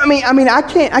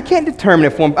 I can't determine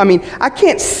if I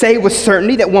can't say with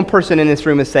certainty that one person in this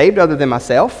room is saved other than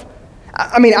myself.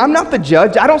 I'm not the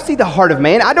judge. I don't see the heart of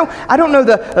man. I don't know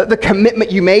the commitment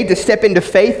you made to step into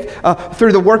faith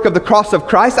through the work of the cross of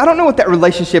Christ. I don't know what that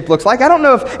relationship looks like. I don't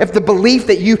know if the belief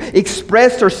that you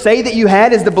expressed or say that you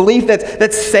had is the belief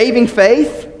that's saving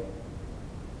faith.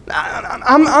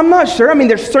 I'm not sure.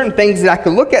 There's certain things that I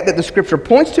could look at that the Scripture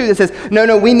points to that says,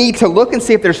 no, we need to look and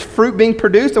see if there's fruit being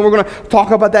produced, and we're going to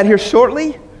talk about that here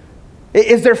shortly.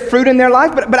 Is there fruit in their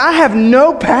life? But I have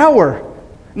no power.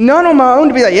 None on my own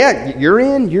to be like, yeah, you're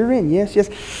in, yes.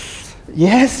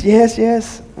 Yeah.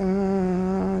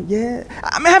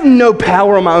 I have no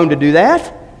power on my own to do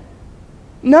that.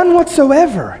 None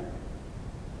whatsoever.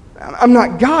 I'm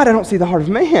not God. I don't see the heart of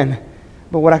man.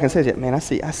 But what I can say is that, man, I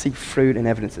see fruit and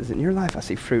evidences in your life. I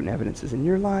see fruit and evidences in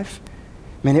your life.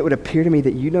 Man, it would appear to me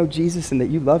that you know Jesus and that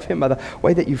you love Him by the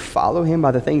way that you follow Him,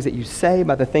 by the things that you say,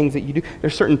 by the things that you do.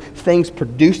 There's certain things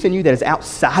produced in you that is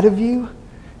outside of you.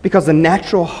 Because the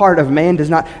natural heart of man does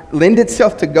not lend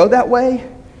itself to go that way.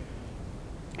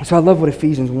 So I love what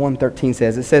Ephesians 1:13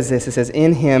 says. It says this, it says,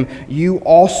 in Him you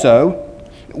also,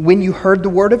 when you heard the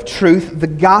word of truth, the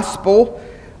gospel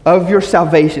of your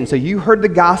salvation. So you heard the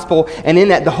gospel, and in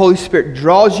that the Holy Spirit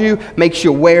draws you, makes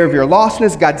you aware of your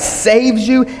lostness. God saves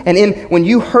you, and when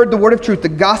you heard the word of truth, the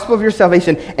gospel of your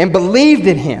salvation, and believed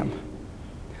in Him.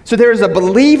 So there is a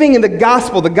believing in the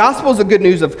gospel. The gospel is the good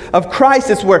news of Christ.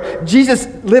 It's where Jesus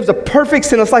lives a perfect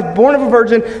sinless life, born of a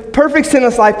virgin, perfect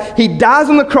sinless life. He dies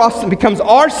on the cross and becomes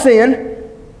our sin.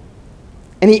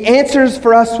 And He answers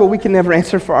for us what we can never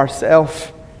answer for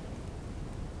ourselves.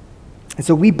 And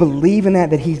so we believe in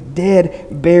that He's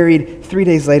dead, buried, 3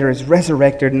 days later is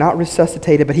resurrected, not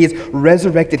resuscitated, but He is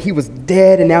resurrected. He was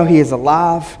dead and now He is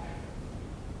alive.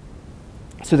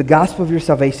 So the gospel of your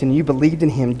salvation, you believed in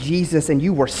Him, Jesus, and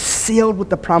you were sealed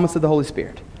with the promise of the Holy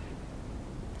Spirit.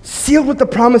 Sealed with the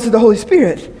promise of the Holy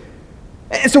Spirit.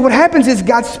 And so what happens is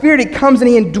God's Spirit, He comes and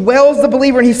He indwells the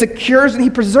believer and He secures and He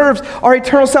preserves our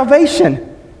eternal salvation.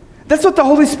 That's what the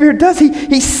Holy Spirit does.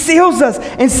 He seals us.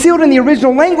 And sealed in the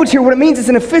original language here, what it means is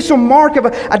an official mark of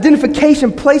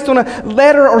identification placed on a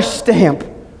letter or stamp.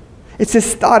 It's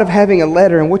this thought of having a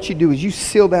letter, and what you do is you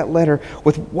seal that letter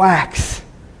with wax.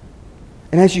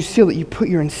 And as you seal it, you put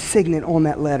your insignia on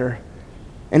that letter.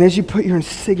 And as you put your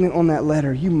insignia on that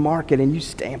letter, you mark it and you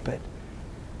stamp it.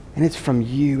 And it's from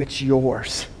you. It's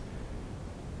yours.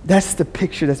 That's the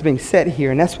picture that's being set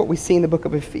here. And that's what we see in the book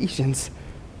of Ephesians,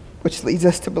 which leads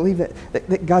us to believe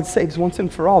that God saves once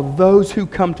and for all those who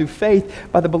come to faith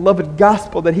by the beloved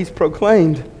gospel that He's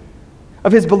proclaimed,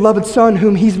 of His beloved Son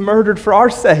whom He's murdered for our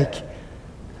sake.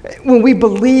 When we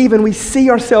believe and we see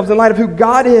ourselves in light of who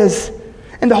God is,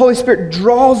 and the Holy Spirit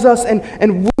draws us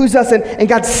and woos us, and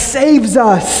God saves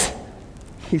us,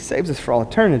 He saves us for all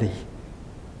eternity.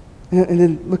 And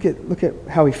then look at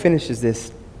how he finishes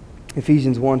this.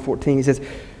 Ephesians 1:14, he says,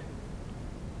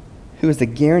 who is the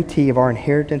guarantee of our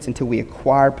inheritance until we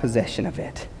acquire possession of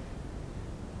it.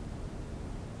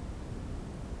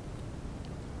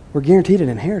 We're guaranteed an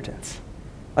inheritance.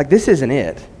 Like, this isn't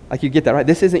it. Like, you get that, right?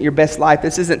 This isn't your best life.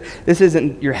 This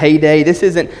isn't your heyday. This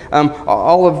isn't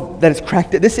all of that is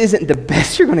cracked. This isn't the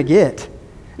best you're going to get.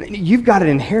 You've got an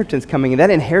inheritance coming, and that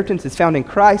inheritance is found in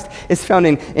Christ. It's found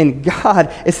in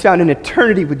God. It's found in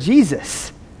eternity with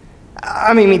Jesus.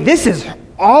 I mean, this is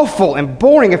awful and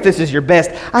boring if this is your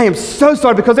best. I am so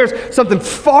sorry, because there's something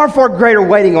far, far greater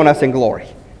waiting on us in glory.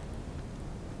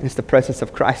 And it's the presence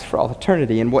of Christ for all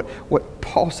eternity. And what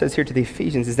Paul says here to the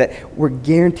Ephesians is that we're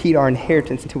guaranteed our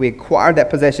inheritance until we acquire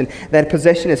that possession. That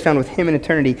possession is found with Him in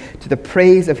eternity to the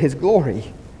praise of His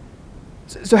glory.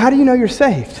 So how do you know you're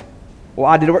saved? Well,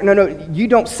 I did a work. No, you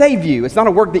don't save you. It's not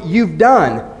a work that you've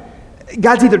done.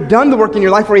 God's either done the work in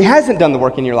your life or He hasn't done the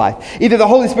work in your life. Either the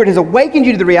Holy Spirit has awakened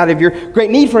you to the reality of your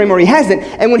great need for Him, or He hasn't.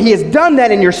 And when He has done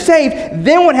that and you're saved,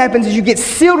 then what happens is you get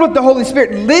sealed with the Holy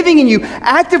Spirit living in you,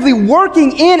 actively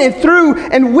working in and through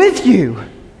and with you.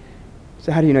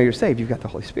 So how do you know you're saved? You've got the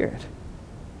Holy Spirit.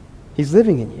 He's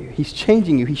living in you. He's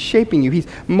changing you. He's shaping you. He's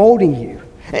molding you.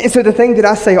 And so the thing that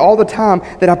I say all the time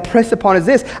that I press upon is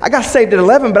this. I got saved at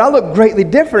 11, but I look greatly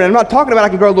different. And I'm not talking about I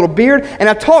can grow a little beard and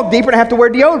I talk deeper and I have to wear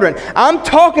deodorant. I'm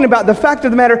talking about the fact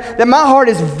of the matter that my heart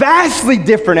is vastly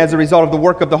different as a result of the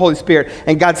work of the Holy Spirit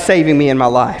and God saving me in my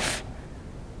life.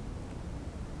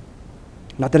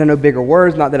 Not that I know bigger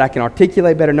words, not that I can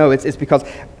articulate better. No, it's because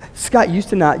Scott used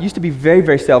to be very,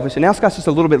 very selfish, and now Scott's just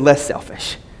a little bit less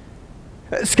selfish.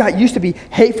 Scott used to be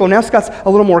hateful, now Scott's a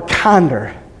little more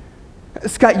kinder.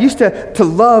 Scott used to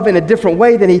love in a different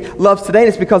way than he loves today, and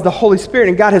it's because the Holy Spirit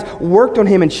and God has worked on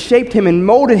him and shaped him and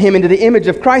molded him into the image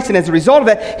of Christ, and as a result of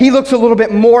that, he looks a little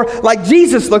bit more like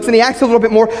Jesus looks, and he acts a little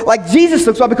bit more like Jesus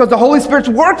looks. Why? Because the Holy Spirit's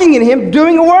working in him,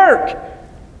 doing a work.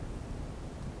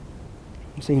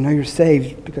 So you know you're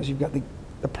saved because you've got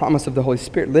the promise of the Holy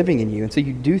Spirit living in you, and so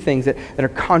you do things that are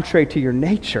contrary to your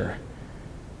nature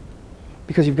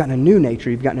because you've gotten a new nature,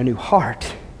 you've gotten a new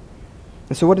heart.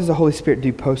 And so what does the Holy Spirit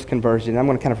do post-conversion? I'm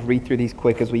going to kind of read through these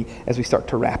quick as we start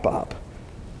to wrap up.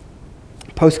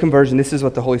 Post-conversion, this is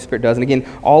what the Holy Spirit does. And again,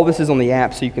 all this is on the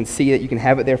app, so you can see it. You can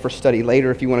have it there for study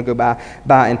later if you want to go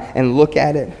by and look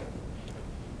at it.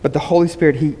 But the Holy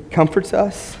Spirit, He comforts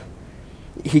us.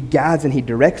 He guides and He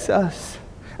directs us.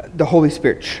 The Holy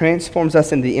Spirit transforms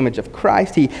us into the image of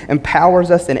Christ. He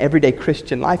empowers us in everyday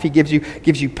Christian life. He gives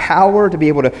you power to be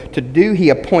able to do. He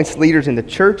appoints leaders in the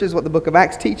church, is what the book of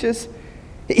Acts teaches.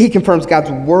 He confirms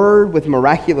God's word with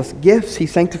miraculous gifts. He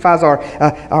sanctifies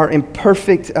our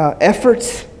imperfect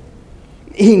efforts.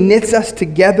 He knits us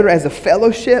together as a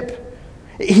fellowship.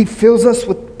 He fills us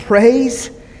with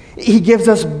praise. He gives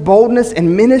us boldness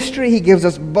in ministry. He gives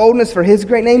us boldness for His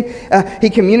great name. He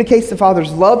communicates the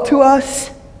Father's love to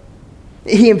us.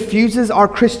 He infuses our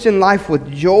Christian life with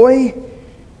joy.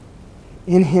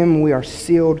 In Him we are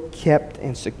sealed, kept,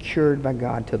 and secured by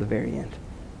God till the very end.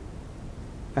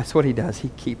 That's what He does. He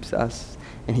keeps us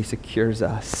and He secures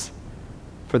us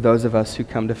for those of us who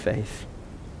come to faith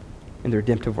in the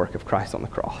redemptive work of Christ on the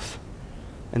cross.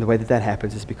 And the way that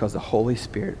happens is because the Holy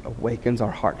Spirit awakens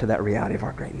our heart to that reality of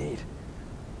our great need.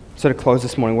 So to close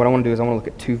this morning, what I want to do is I want to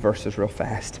look at 2 verses real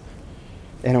fast.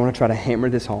 And I want to try to hammer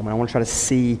this home. And I want to try to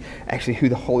see actually who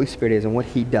the Holy Spirit is and what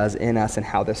He does in us and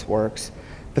how this works.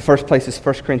 The first place is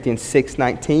 1 Corinthians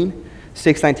 6:19.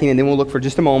 6:19, and then we'll look for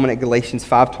just a moment at Galatians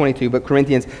 5:22. But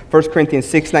 1 Corinthians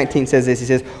 6:19 says this. He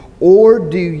says, or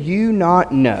do you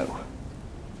not know?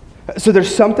 So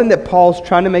there's something that Paul's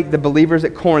trying to make the believers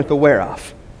at Corinth aware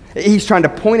of. He's trying to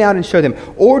point out and show them,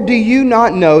 or do you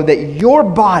not know that your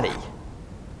body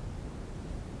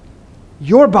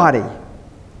Your body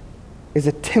is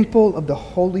a temple of the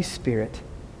Holy Spirit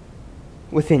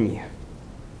within you.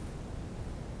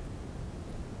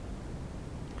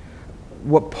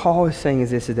 What Paul is saying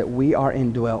is this, is that we are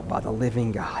indwelt by the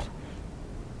living God.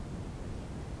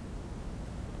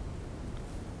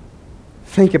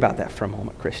 Think about that for a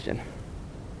moment, Christian.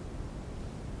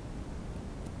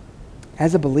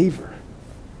 As a believer,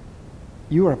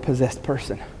 you are a possessed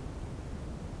person.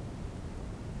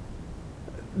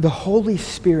 The Holy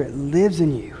Spirit lives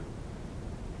in you.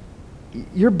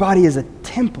 Your body is a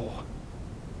temple.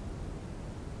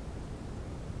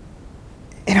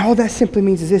 And all that simply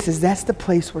means is this, is that's the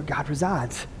place where God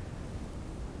resides.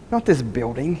 Not this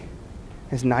building,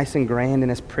 as nice and grand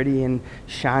and as pretty and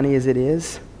shiny as it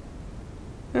is.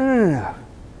 No.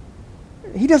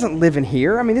 He doesn't live in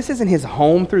here. I mean, this isn't his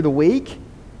home through the week.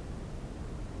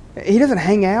 He doesn't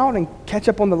hang out and catch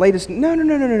up on the latest. No.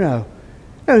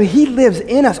 No, he lives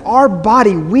in us. Our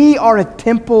body, we are a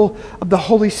temple of the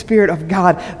Holy Spirit of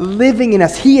God living in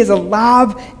us. He is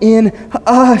alive in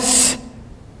us.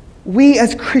 We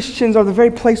as Christians are the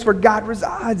very place where God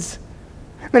resides.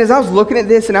 Man, as I was looking at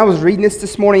this and I was reading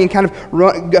this morning and kind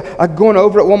of going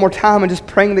over it one more time and just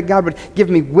praying that God would give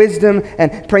me wisdom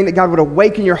and praying that God would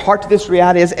awaken your heart to this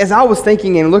reality, as I was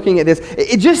thinking and looking at this,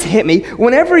 it just hit me.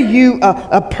 Whenever you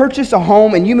purchase a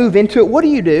home and you move into it, what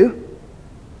do?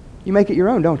 You make it your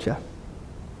own, don't you?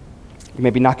 You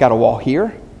maybe knock out a wall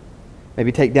here,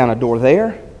 maybe take down a door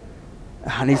there.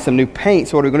 I need some new paint,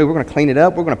 so what are we going to do? We're going to clean it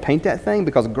up. We're going to paint that thing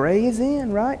because gray is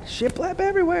in, right? Shiplap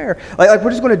everywhere. Like we're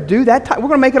just going to do that. We're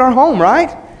going to make it our home, right?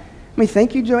 I mean,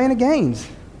 thank you, Joanna Gaines.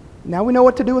 Now we know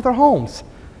what to do with our homes.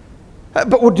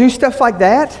 But we'll do stuff like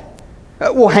that.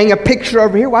 We'll hang a picture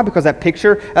over here. Why? Because that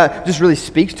picture just really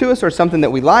speaks to us, or something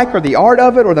that we like, or the art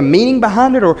of it, or the meaning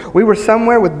behind it, or we were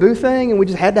somewhere with Boo Thing and we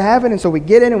just had to have it, and so we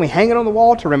get it and we hang it on the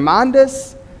wall to remind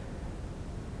us.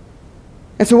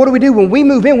 And so what do? When we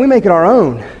move in, we make it our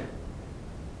own.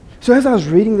 So as I was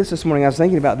reading this morning, I was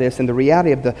thinking about this and the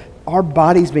reality of our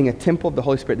bodies being a temple of the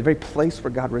Holy Spirit, the very place where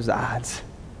God resides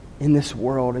in this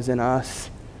world is in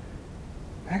us.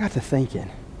 And I got to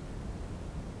thinking,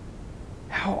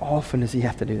 how often does he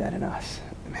have to do that in us?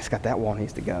 I mean, Scott, that wall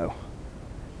needs to go.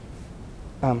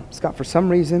 Scott, for some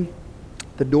reason,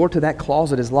 the door to that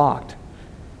closet is locked.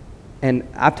 And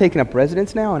I've taken up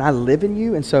residence now, and I live in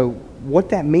you, and so what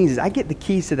that means is I get the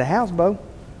keys to the house, Bo.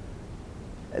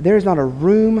 There is not a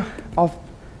room off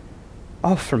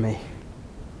for me.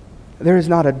 There is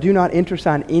not a do not enter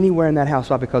sign anywhere in that house.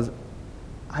 Why? Because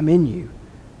I'm in you.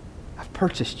 I've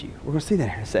purchased you. We're going to see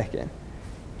that in a second.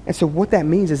 And so what that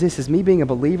means is this, is me being a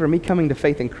believer, me coming to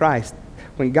faith in Christ.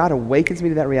 When God awakens me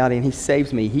to that reality and he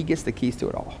saves me, he gets the keys to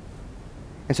it all.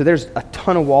 And so there's a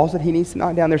ton of walls that he needs to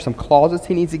knock down. There's some closets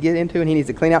he needs to get into and he needs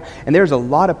to clean out. And there's a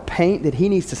lot of paint that he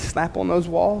needs to slap on those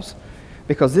walls,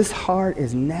 because this heart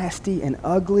is nasty and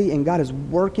ugly, and God is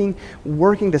working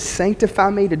to sanctify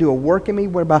me, to do a work in me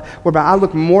whereby I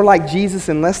look more like Jesus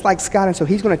and less like Scott. And so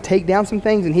he's going to take down some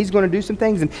things, and he's going to do some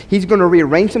things, and he's going to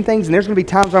rearrange some things. And there's going to be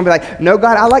times where I'm going to be like, no,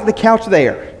 God, I like the couch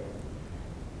there.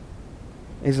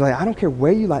 He's like, I don't care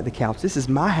where you like the couch. This is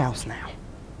my house now.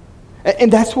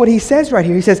 And that's what he says right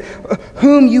here. He says,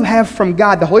 whom you have from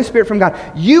God, the Holy Spirit from God.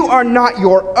 You are not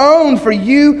your own, for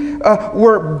you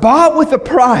were bought with a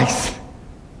price.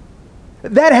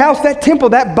 That house, that temple,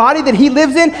 that body that he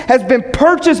lives in has been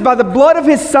purchased by the blood of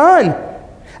his Son.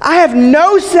 I have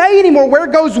no say anymore where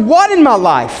goes what in my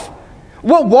life.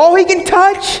 What wall he can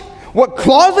touch. What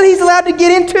closet he's allowed to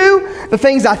get into, the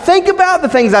things I think about, the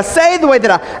things I say, the way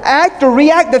that I act or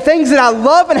react, the things that I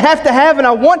love and have to have and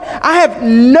I want. I have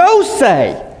no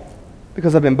say,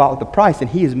 because I've been bought with a price, and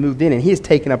he has moved in and he has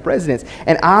taken up residence.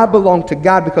 And I belong to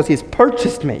God because he has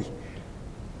purchased me.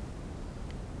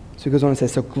 So he goes on and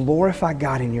says, so glorify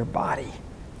God in your body.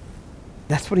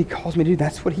 That's what he calls me to do.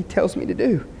 That's what he tells me to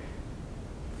do.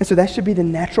 And so that should be the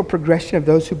natural progression of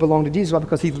those who belong to Jesus. Why?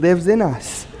 Because he lives in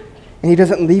us. And he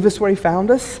doesn't leave us where he found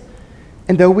us.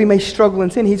 And though we may struggle in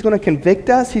sin, he's going to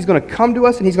convict us. He's going to come to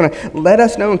us, and he's going to let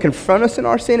us know and confront us in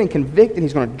our sin and convict, and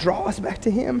he's going to draw us back to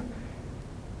him.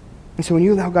 And so when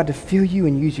you allow God to fill you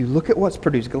and use you, look at what's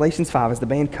produced. Galatians 5, as the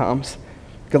band comes.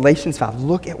 Galatians 5,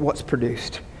 look at what's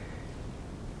produced.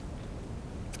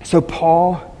 So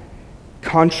Paul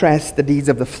contrasts the deeds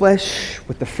of the flesh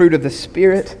with the fruit of the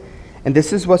Spirit. And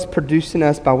this is what's produced in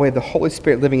us by way of the Holy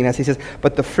Spirit living in us. He says,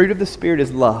 but the fruit of the Spirit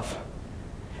is love.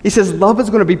 He says love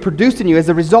is going to be produced in you as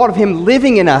a result of him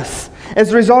living in us,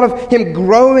 as a result of him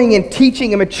growing and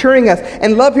teaching and maturing us.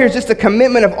 And love here is just a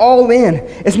commitment of all in.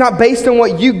 It's not based on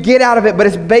what you get out of it, but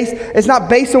it's not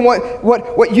based on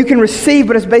what you can receive,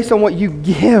 but it's based on what you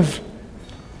give.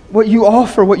 what you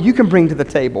offer, what you can bring to the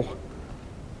table.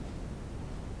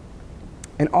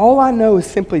 And all I know is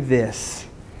simply this,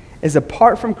 is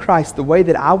apart from Christ, the way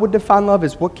that I would define love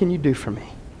is, what can you do for me?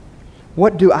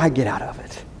 What do I get out of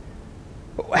it?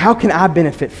 How can I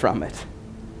benefit from it?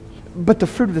 But the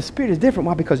fruit of the Spirit is different.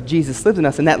 Why? Because Jesus lives in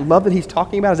us, and that love that he's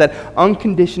talking about is that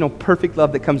unconditional, perfect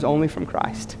love that comes only from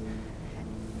Christ.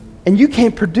 And you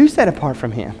can't produce that apart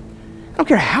from him. I don't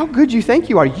care how good you think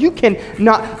you are. You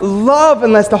cannot love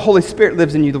unless the Holy Spirit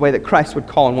lives in you the way that Christ would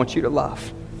call and want you to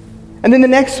love. And then the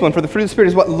next one for the fruit of the Spirit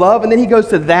is what? Love. And then he goes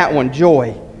to that one,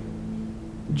 joy.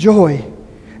 Joy.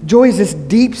 Joy is this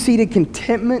deep-seated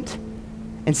contentment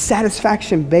and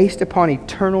satisfaction based upon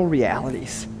eternal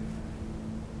realities.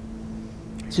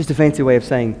 It's just a fancy way of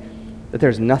saying that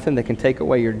there's nothing that can take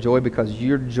away your joy because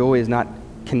your joy is not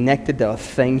connected to a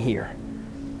thing here.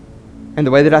 And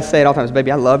the way that I say it all the time is,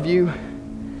 baby, I love you,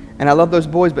 and I love those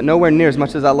boys, but nowhere near as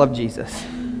much as I love Jesus.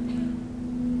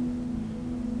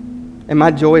 And my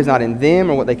joy is not in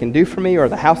them or what they can do for me or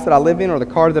the house that I live in or the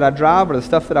car that I drive or the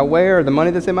stuff that I wear or the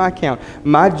money that's in my account.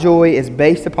 My joy is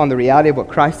based upon the reality of what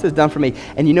Christ has done for me.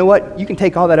 And you know what? You can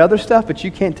take all that other stuff, but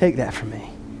you can't take that from me.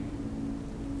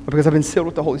 Because I've been sealed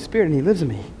with the Holy Spirit and he lives in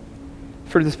me.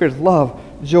 Fruit of the Spirit is love,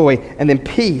 joy, and then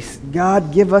peace.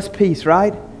 God, give us peace,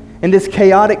 right? In this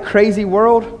chaotic, crazy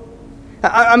world.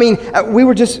 We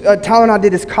were just, Tyler and I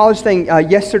did this college thing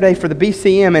yesterday for the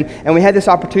BCM, and we had this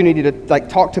opportunity to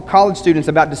talk to college students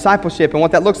about discipleship and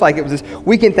what that looks like. It was this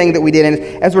weekend thing that we did,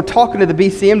 and as we're talking to the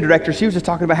BCM director, she was just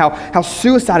talking about how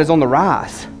suicide is on the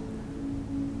rise.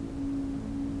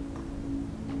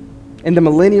 And the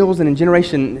millennials and in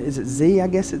generation, is it Z, I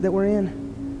guess, that we're in?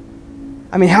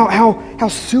 I mean, how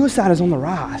suicide is on the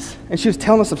rise. And she was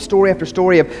telling us of story after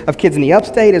story of kids in the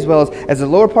upstate as well as the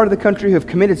lower part of the country who have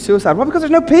committed suicide. Why? Because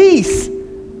there's no peace.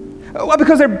 Why?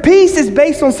 Because their peace is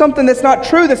based on something that's not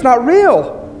true, that's not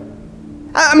real.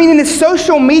 I mean, in this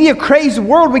social media crazed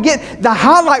world, we get the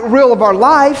highlight reel of our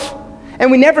life, and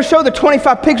we never show the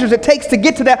 25 pictures it takes to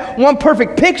get to that one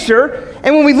perfect picture.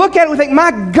 And when we look at it, we think,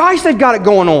 my gosh, they've got it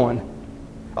going on.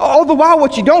 All the while,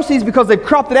 what you don't see is because they've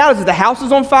cropped it out is the house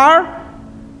is on fire.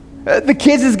 The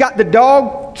kids has got the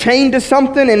dog chained to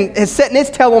something and is setting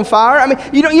its tail on fire. I mean,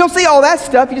 you don't see all that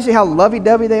stuff. You just see how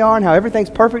lovey-dovey they are and how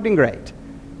everything's perfect and great.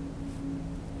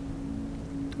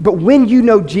 But when you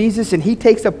know Jesus and he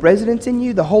takes up residence in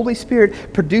you, the Holy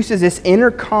Spirit produces this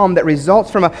inner calm that results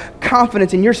from a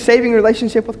confidence in your saving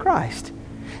relationship with Christ.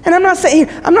 And I'm not saying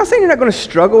you're not going to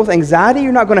struggle with anxiety.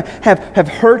 You're not going to have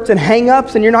hurts and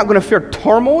hang-ups, and you're not going to fear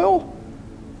turmoil.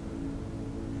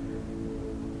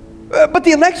 But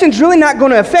the election's really not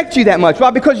going to affect you that much. Why?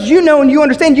 Because you know and you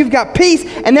understand you've got peace,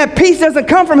 and that peace doesn't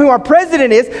come from who our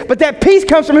president is, but that peace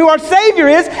comes from who our Savior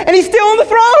is, and he's still on the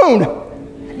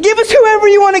throne. Give us whoever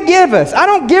you want to give us. I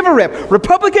don't give a rip.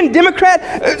 Republican,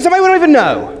 Democrat, somebody we don't even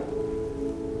know.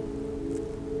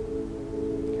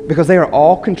 Because they are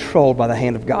all controlled by the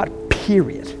hand of God,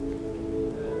 period.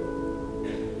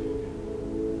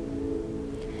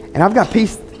 And I've got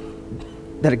peace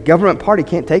that a government party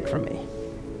can't take from me.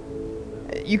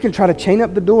 You can try to chain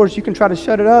up the doors. You can try to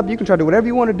shut it up. You can try to do whatever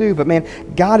you want to do. But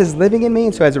man, God is living in me.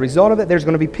 And so as a result of it, there's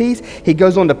going to be peace. He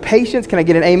goes on to patience. Can I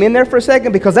get an amen there for a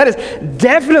second? Because that is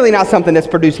definitely not something that's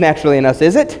produced naturally in us,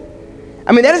 is it?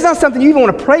 I mean, that is not something you even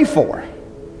want to pray for.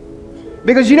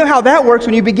 Because you know how that works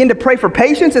when you begin to pray for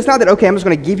patience. It's not that, okay, I'm just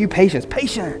going to give you patience.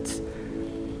 Patience.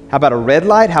 How about a red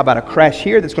light? How about a crash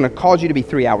here that's going to cause you to be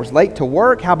 3 hours late to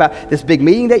work? How about this big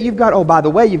meeting that you've got? Oh, by the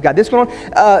way, you've got this going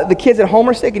on. The kids at home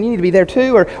are sick and you need to be there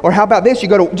too. Or how about this? Just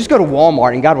go to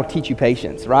Walmart and God will teach you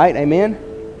patience, right? Amen?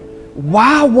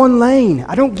 Why one lane?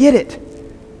 I don't get it.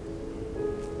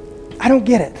 I don't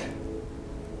get it.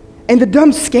 And the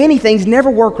dumb scanny things never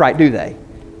work right, do they?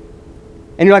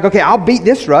 And you're like, okay, I'll beat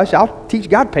this rush. I'll teach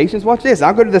God patience. Watch this.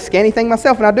 I'll go to the scanny thing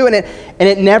myself and I'll do it. And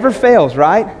it never fails,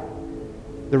 right?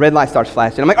 The red light starts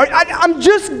flashing. I'm like, I'm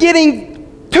just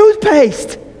getting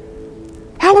toothpaste.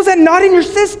 How is that not in your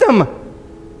system?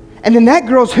 And then that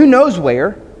girl's who knows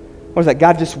where. What is that?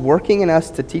 God just working in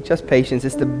us to teach us patience.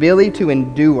 It's the ability to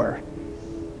endure.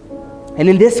 And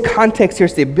in this context here,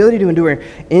 it's the ability to endure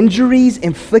injuries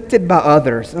inflicted by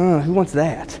others. Who wants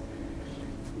that?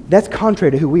 That's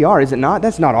contrary to who we are, is it not?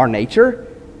 That's not our nature.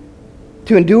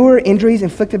 To endure injuries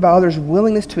inflicted by others,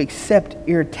 willingness to accept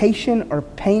irritation or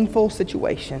painful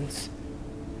situations.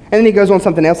 And then he goes on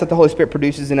something else that the Holy Spirit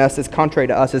produces in us that's contrary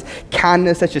to us is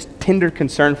kindness. That's just tender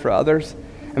concern for others.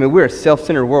 I mean, we're a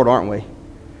self-centered world, aren't we?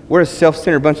 We're a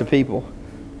self-centered bunch of people.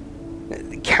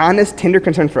 kindness, tender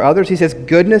concern for others. He says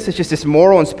goodness is just this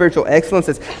moral and spiritual excellence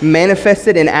that's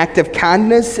manifested in active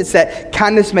kindness. It's that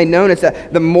kindness made known. It's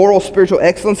the moral spiritual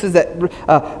excellences that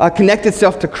connect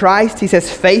itself to Christ. He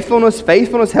says faithfulness.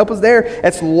 Faithfulness, help us there.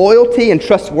 That's loyalty and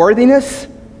trustworthiness.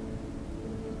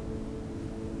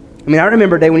 I mean, I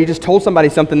remember a day when you just told somebody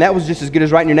something that was just as good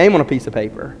as writing your name on a piece of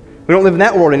paper. We don't live in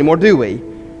that world anymore, do we?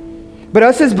 But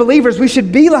us as believers, we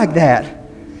should be like that.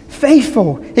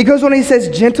 Faithful. He goes on and he says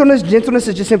gentleness. Gentleness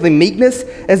is just simply meekness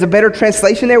as a better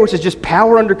translation there, which is just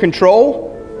power under control.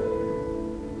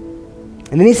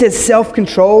 And then he says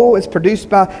self-control is produced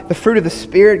by the fruit of the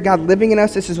Spirit, God living in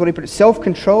us. This is what he produced.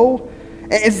 Self-control.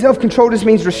 And self-control just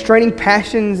means restraining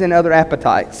passions and other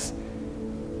appetites.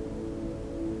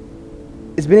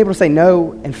 It's being able to say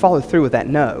no and follow through with that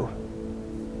no.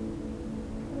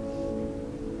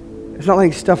 It's not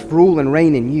letting stuff rule and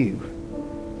reign in you.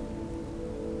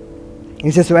 He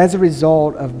says, so as a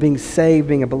result of being saved,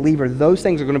 being a believer, those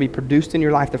things are going to be produced in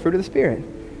your life, the fruit of the Spirit.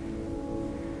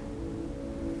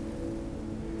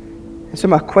 And so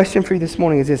my question for you this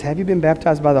morning is this: have you been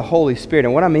baptized by the Holy Spirit?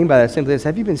 And what I mean by that simply is,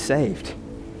 have you been saved?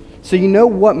 So you know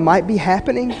what might be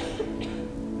happening?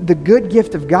 The good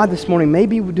gift of God this morning may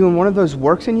be doing one of those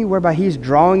works in you whereby He's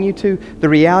drawing you to the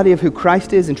reality of who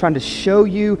Christ is and trying to show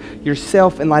you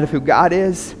yourself in light of who God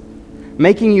is,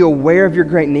 making you aware of your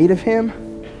great need of Him.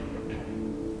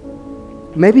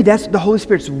 Maybe that's the Holy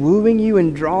Spirit's wooing you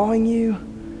and drawing you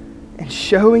and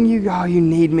showing you, oh, you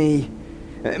need me.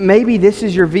 Maybe this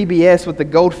is your VBS with the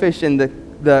goldfish and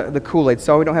the Kool-Aid.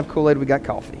 Sorry, we don't have Kool-Aid, we got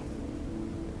coffee.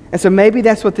 And so maybe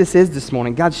that's what this is this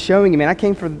morning. God's showing you, man, I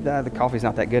came for the coffee's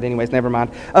not that good anyways, never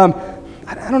mind. I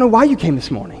don't know why you came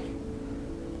this morning.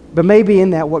 But maybe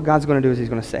in that what God's going to do is He's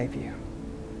going to save you.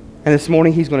 And this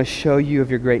morning He's going to show you of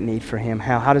your great need for Him.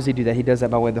 How does He do that? He does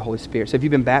that by way of the Holy Spirit. So have you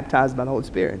been baptized by the Holy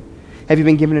Spirit? Have you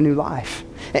been given a new life?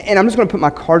 And I'm just going to put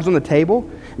my cards on the table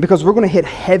because we're going to hit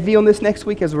heavy on this next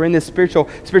week as we're in this spiritual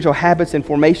habits and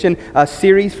formation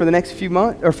series for the next few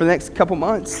months, or for the next couple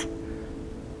months.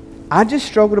 I just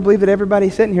struggle to believe that everybody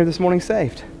sitting here this morning is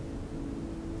saved.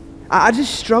 I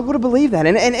just struggle to believe that.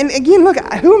 And again, look,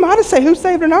 who am I to say who's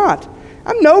saved or not?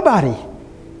 I'm nobody.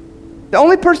 The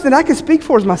only person that I can speak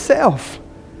for is myself.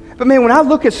 But man, when I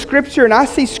look at Scripture and I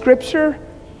see Scripture,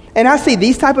 and I see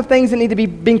these type of things that need to be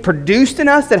being produced in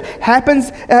us, that happens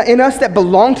in us, that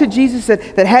belong to Jesus,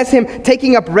 that has Him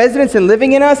taking up residence and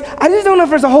living in us, I just don't know if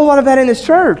there's a whole lot of that in this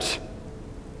church.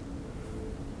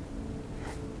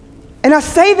 And I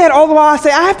say that all the while I say,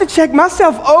 I have to check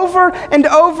myself over and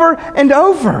over and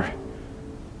over.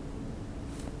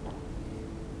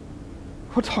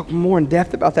 We'll talk more in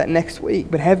depth about that next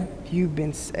week, but have you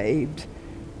been saved?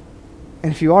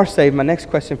 And if you are saved, my next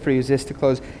question for you is this to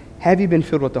close. Have you been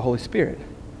filled with the Holy Spirit?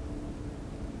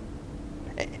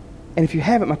 And if you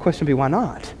haven't, my question would be, why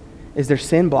not? Is there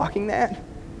sin blocking that?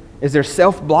 Is there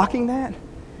self blocking that?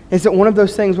 Is it one of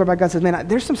those things whereby God says, man,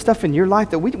 there's some stuff in your life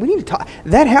that we need to talk.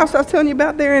 That house I was telling you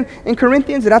about there in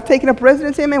Corinthians that I've taken up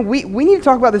residence in, man, we need to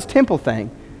talk about this temple thing.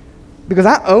 Because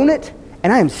I own it,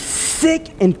 and I am sick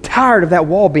and tired of that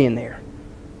wall being there.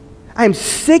 I am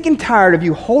sick and tired of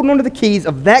you holding onto the keys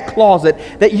of that closet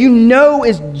that you know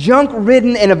is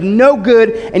junk-ridden and of no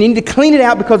good, and you need to clean it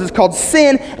out because it's called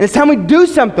sin, and it's time we do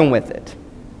something with it.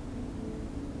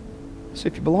 So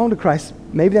if you belong to Christ,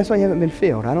 maybe that's why you haven't been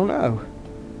filled. I don't know.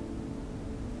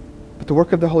 But the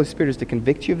work of the Holy Spirit is to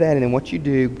convict you of that, and then what you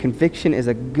do, conviction is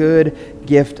a good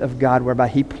gift of God whereby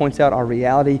He points out our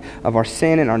reality of our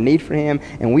sin and our need for Him,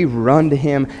 and we run to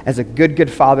Him as a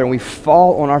good Father, and we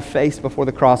fall on our face before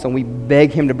the cross, and we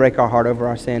beg Him to break our heart over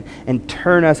our sin and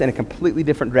turn us in a completely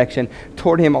different direction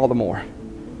toward Him all the more.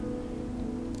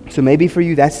 So maybe for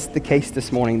you, that's the case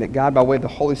this morning, that God, by way of the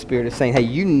Holy Spirit, is saying, hey,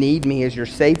 you need me as your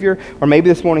Savior. Or maybe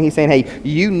this morning He's saying, hey,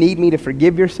 you need me to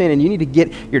forgive your sin, and you need to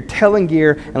get your telling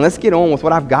gear, and let's get on with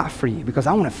what I've got for you, because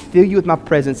I want to fill you with my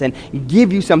presence and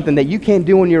give you something that you can't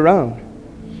do on your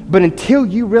own. But until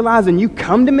you realize and you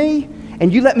come to me,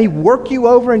 and you let me work you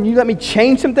over, and you let me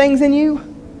change some things in you,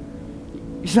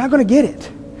 you're not going to get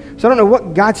it. So I don't know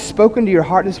what God's spoken to your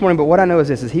heart this morning, but what I know is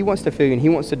this, is He wants to fill you and He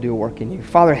wants to do a work in you.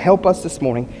 Father, help us this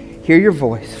morning. Hear your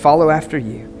voice. Follow after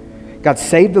you. God,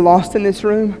 save the lost in this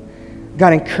room.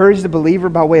 God, encourage the believer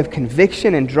by way of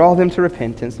conviction and draw them to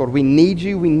repentance. Lord, we need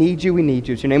you, we need you, we need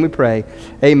you. It's your name we pray.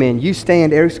 Amen. You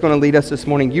stand. Eric's going to lead us this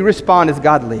morning. You respond as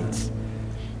God leads.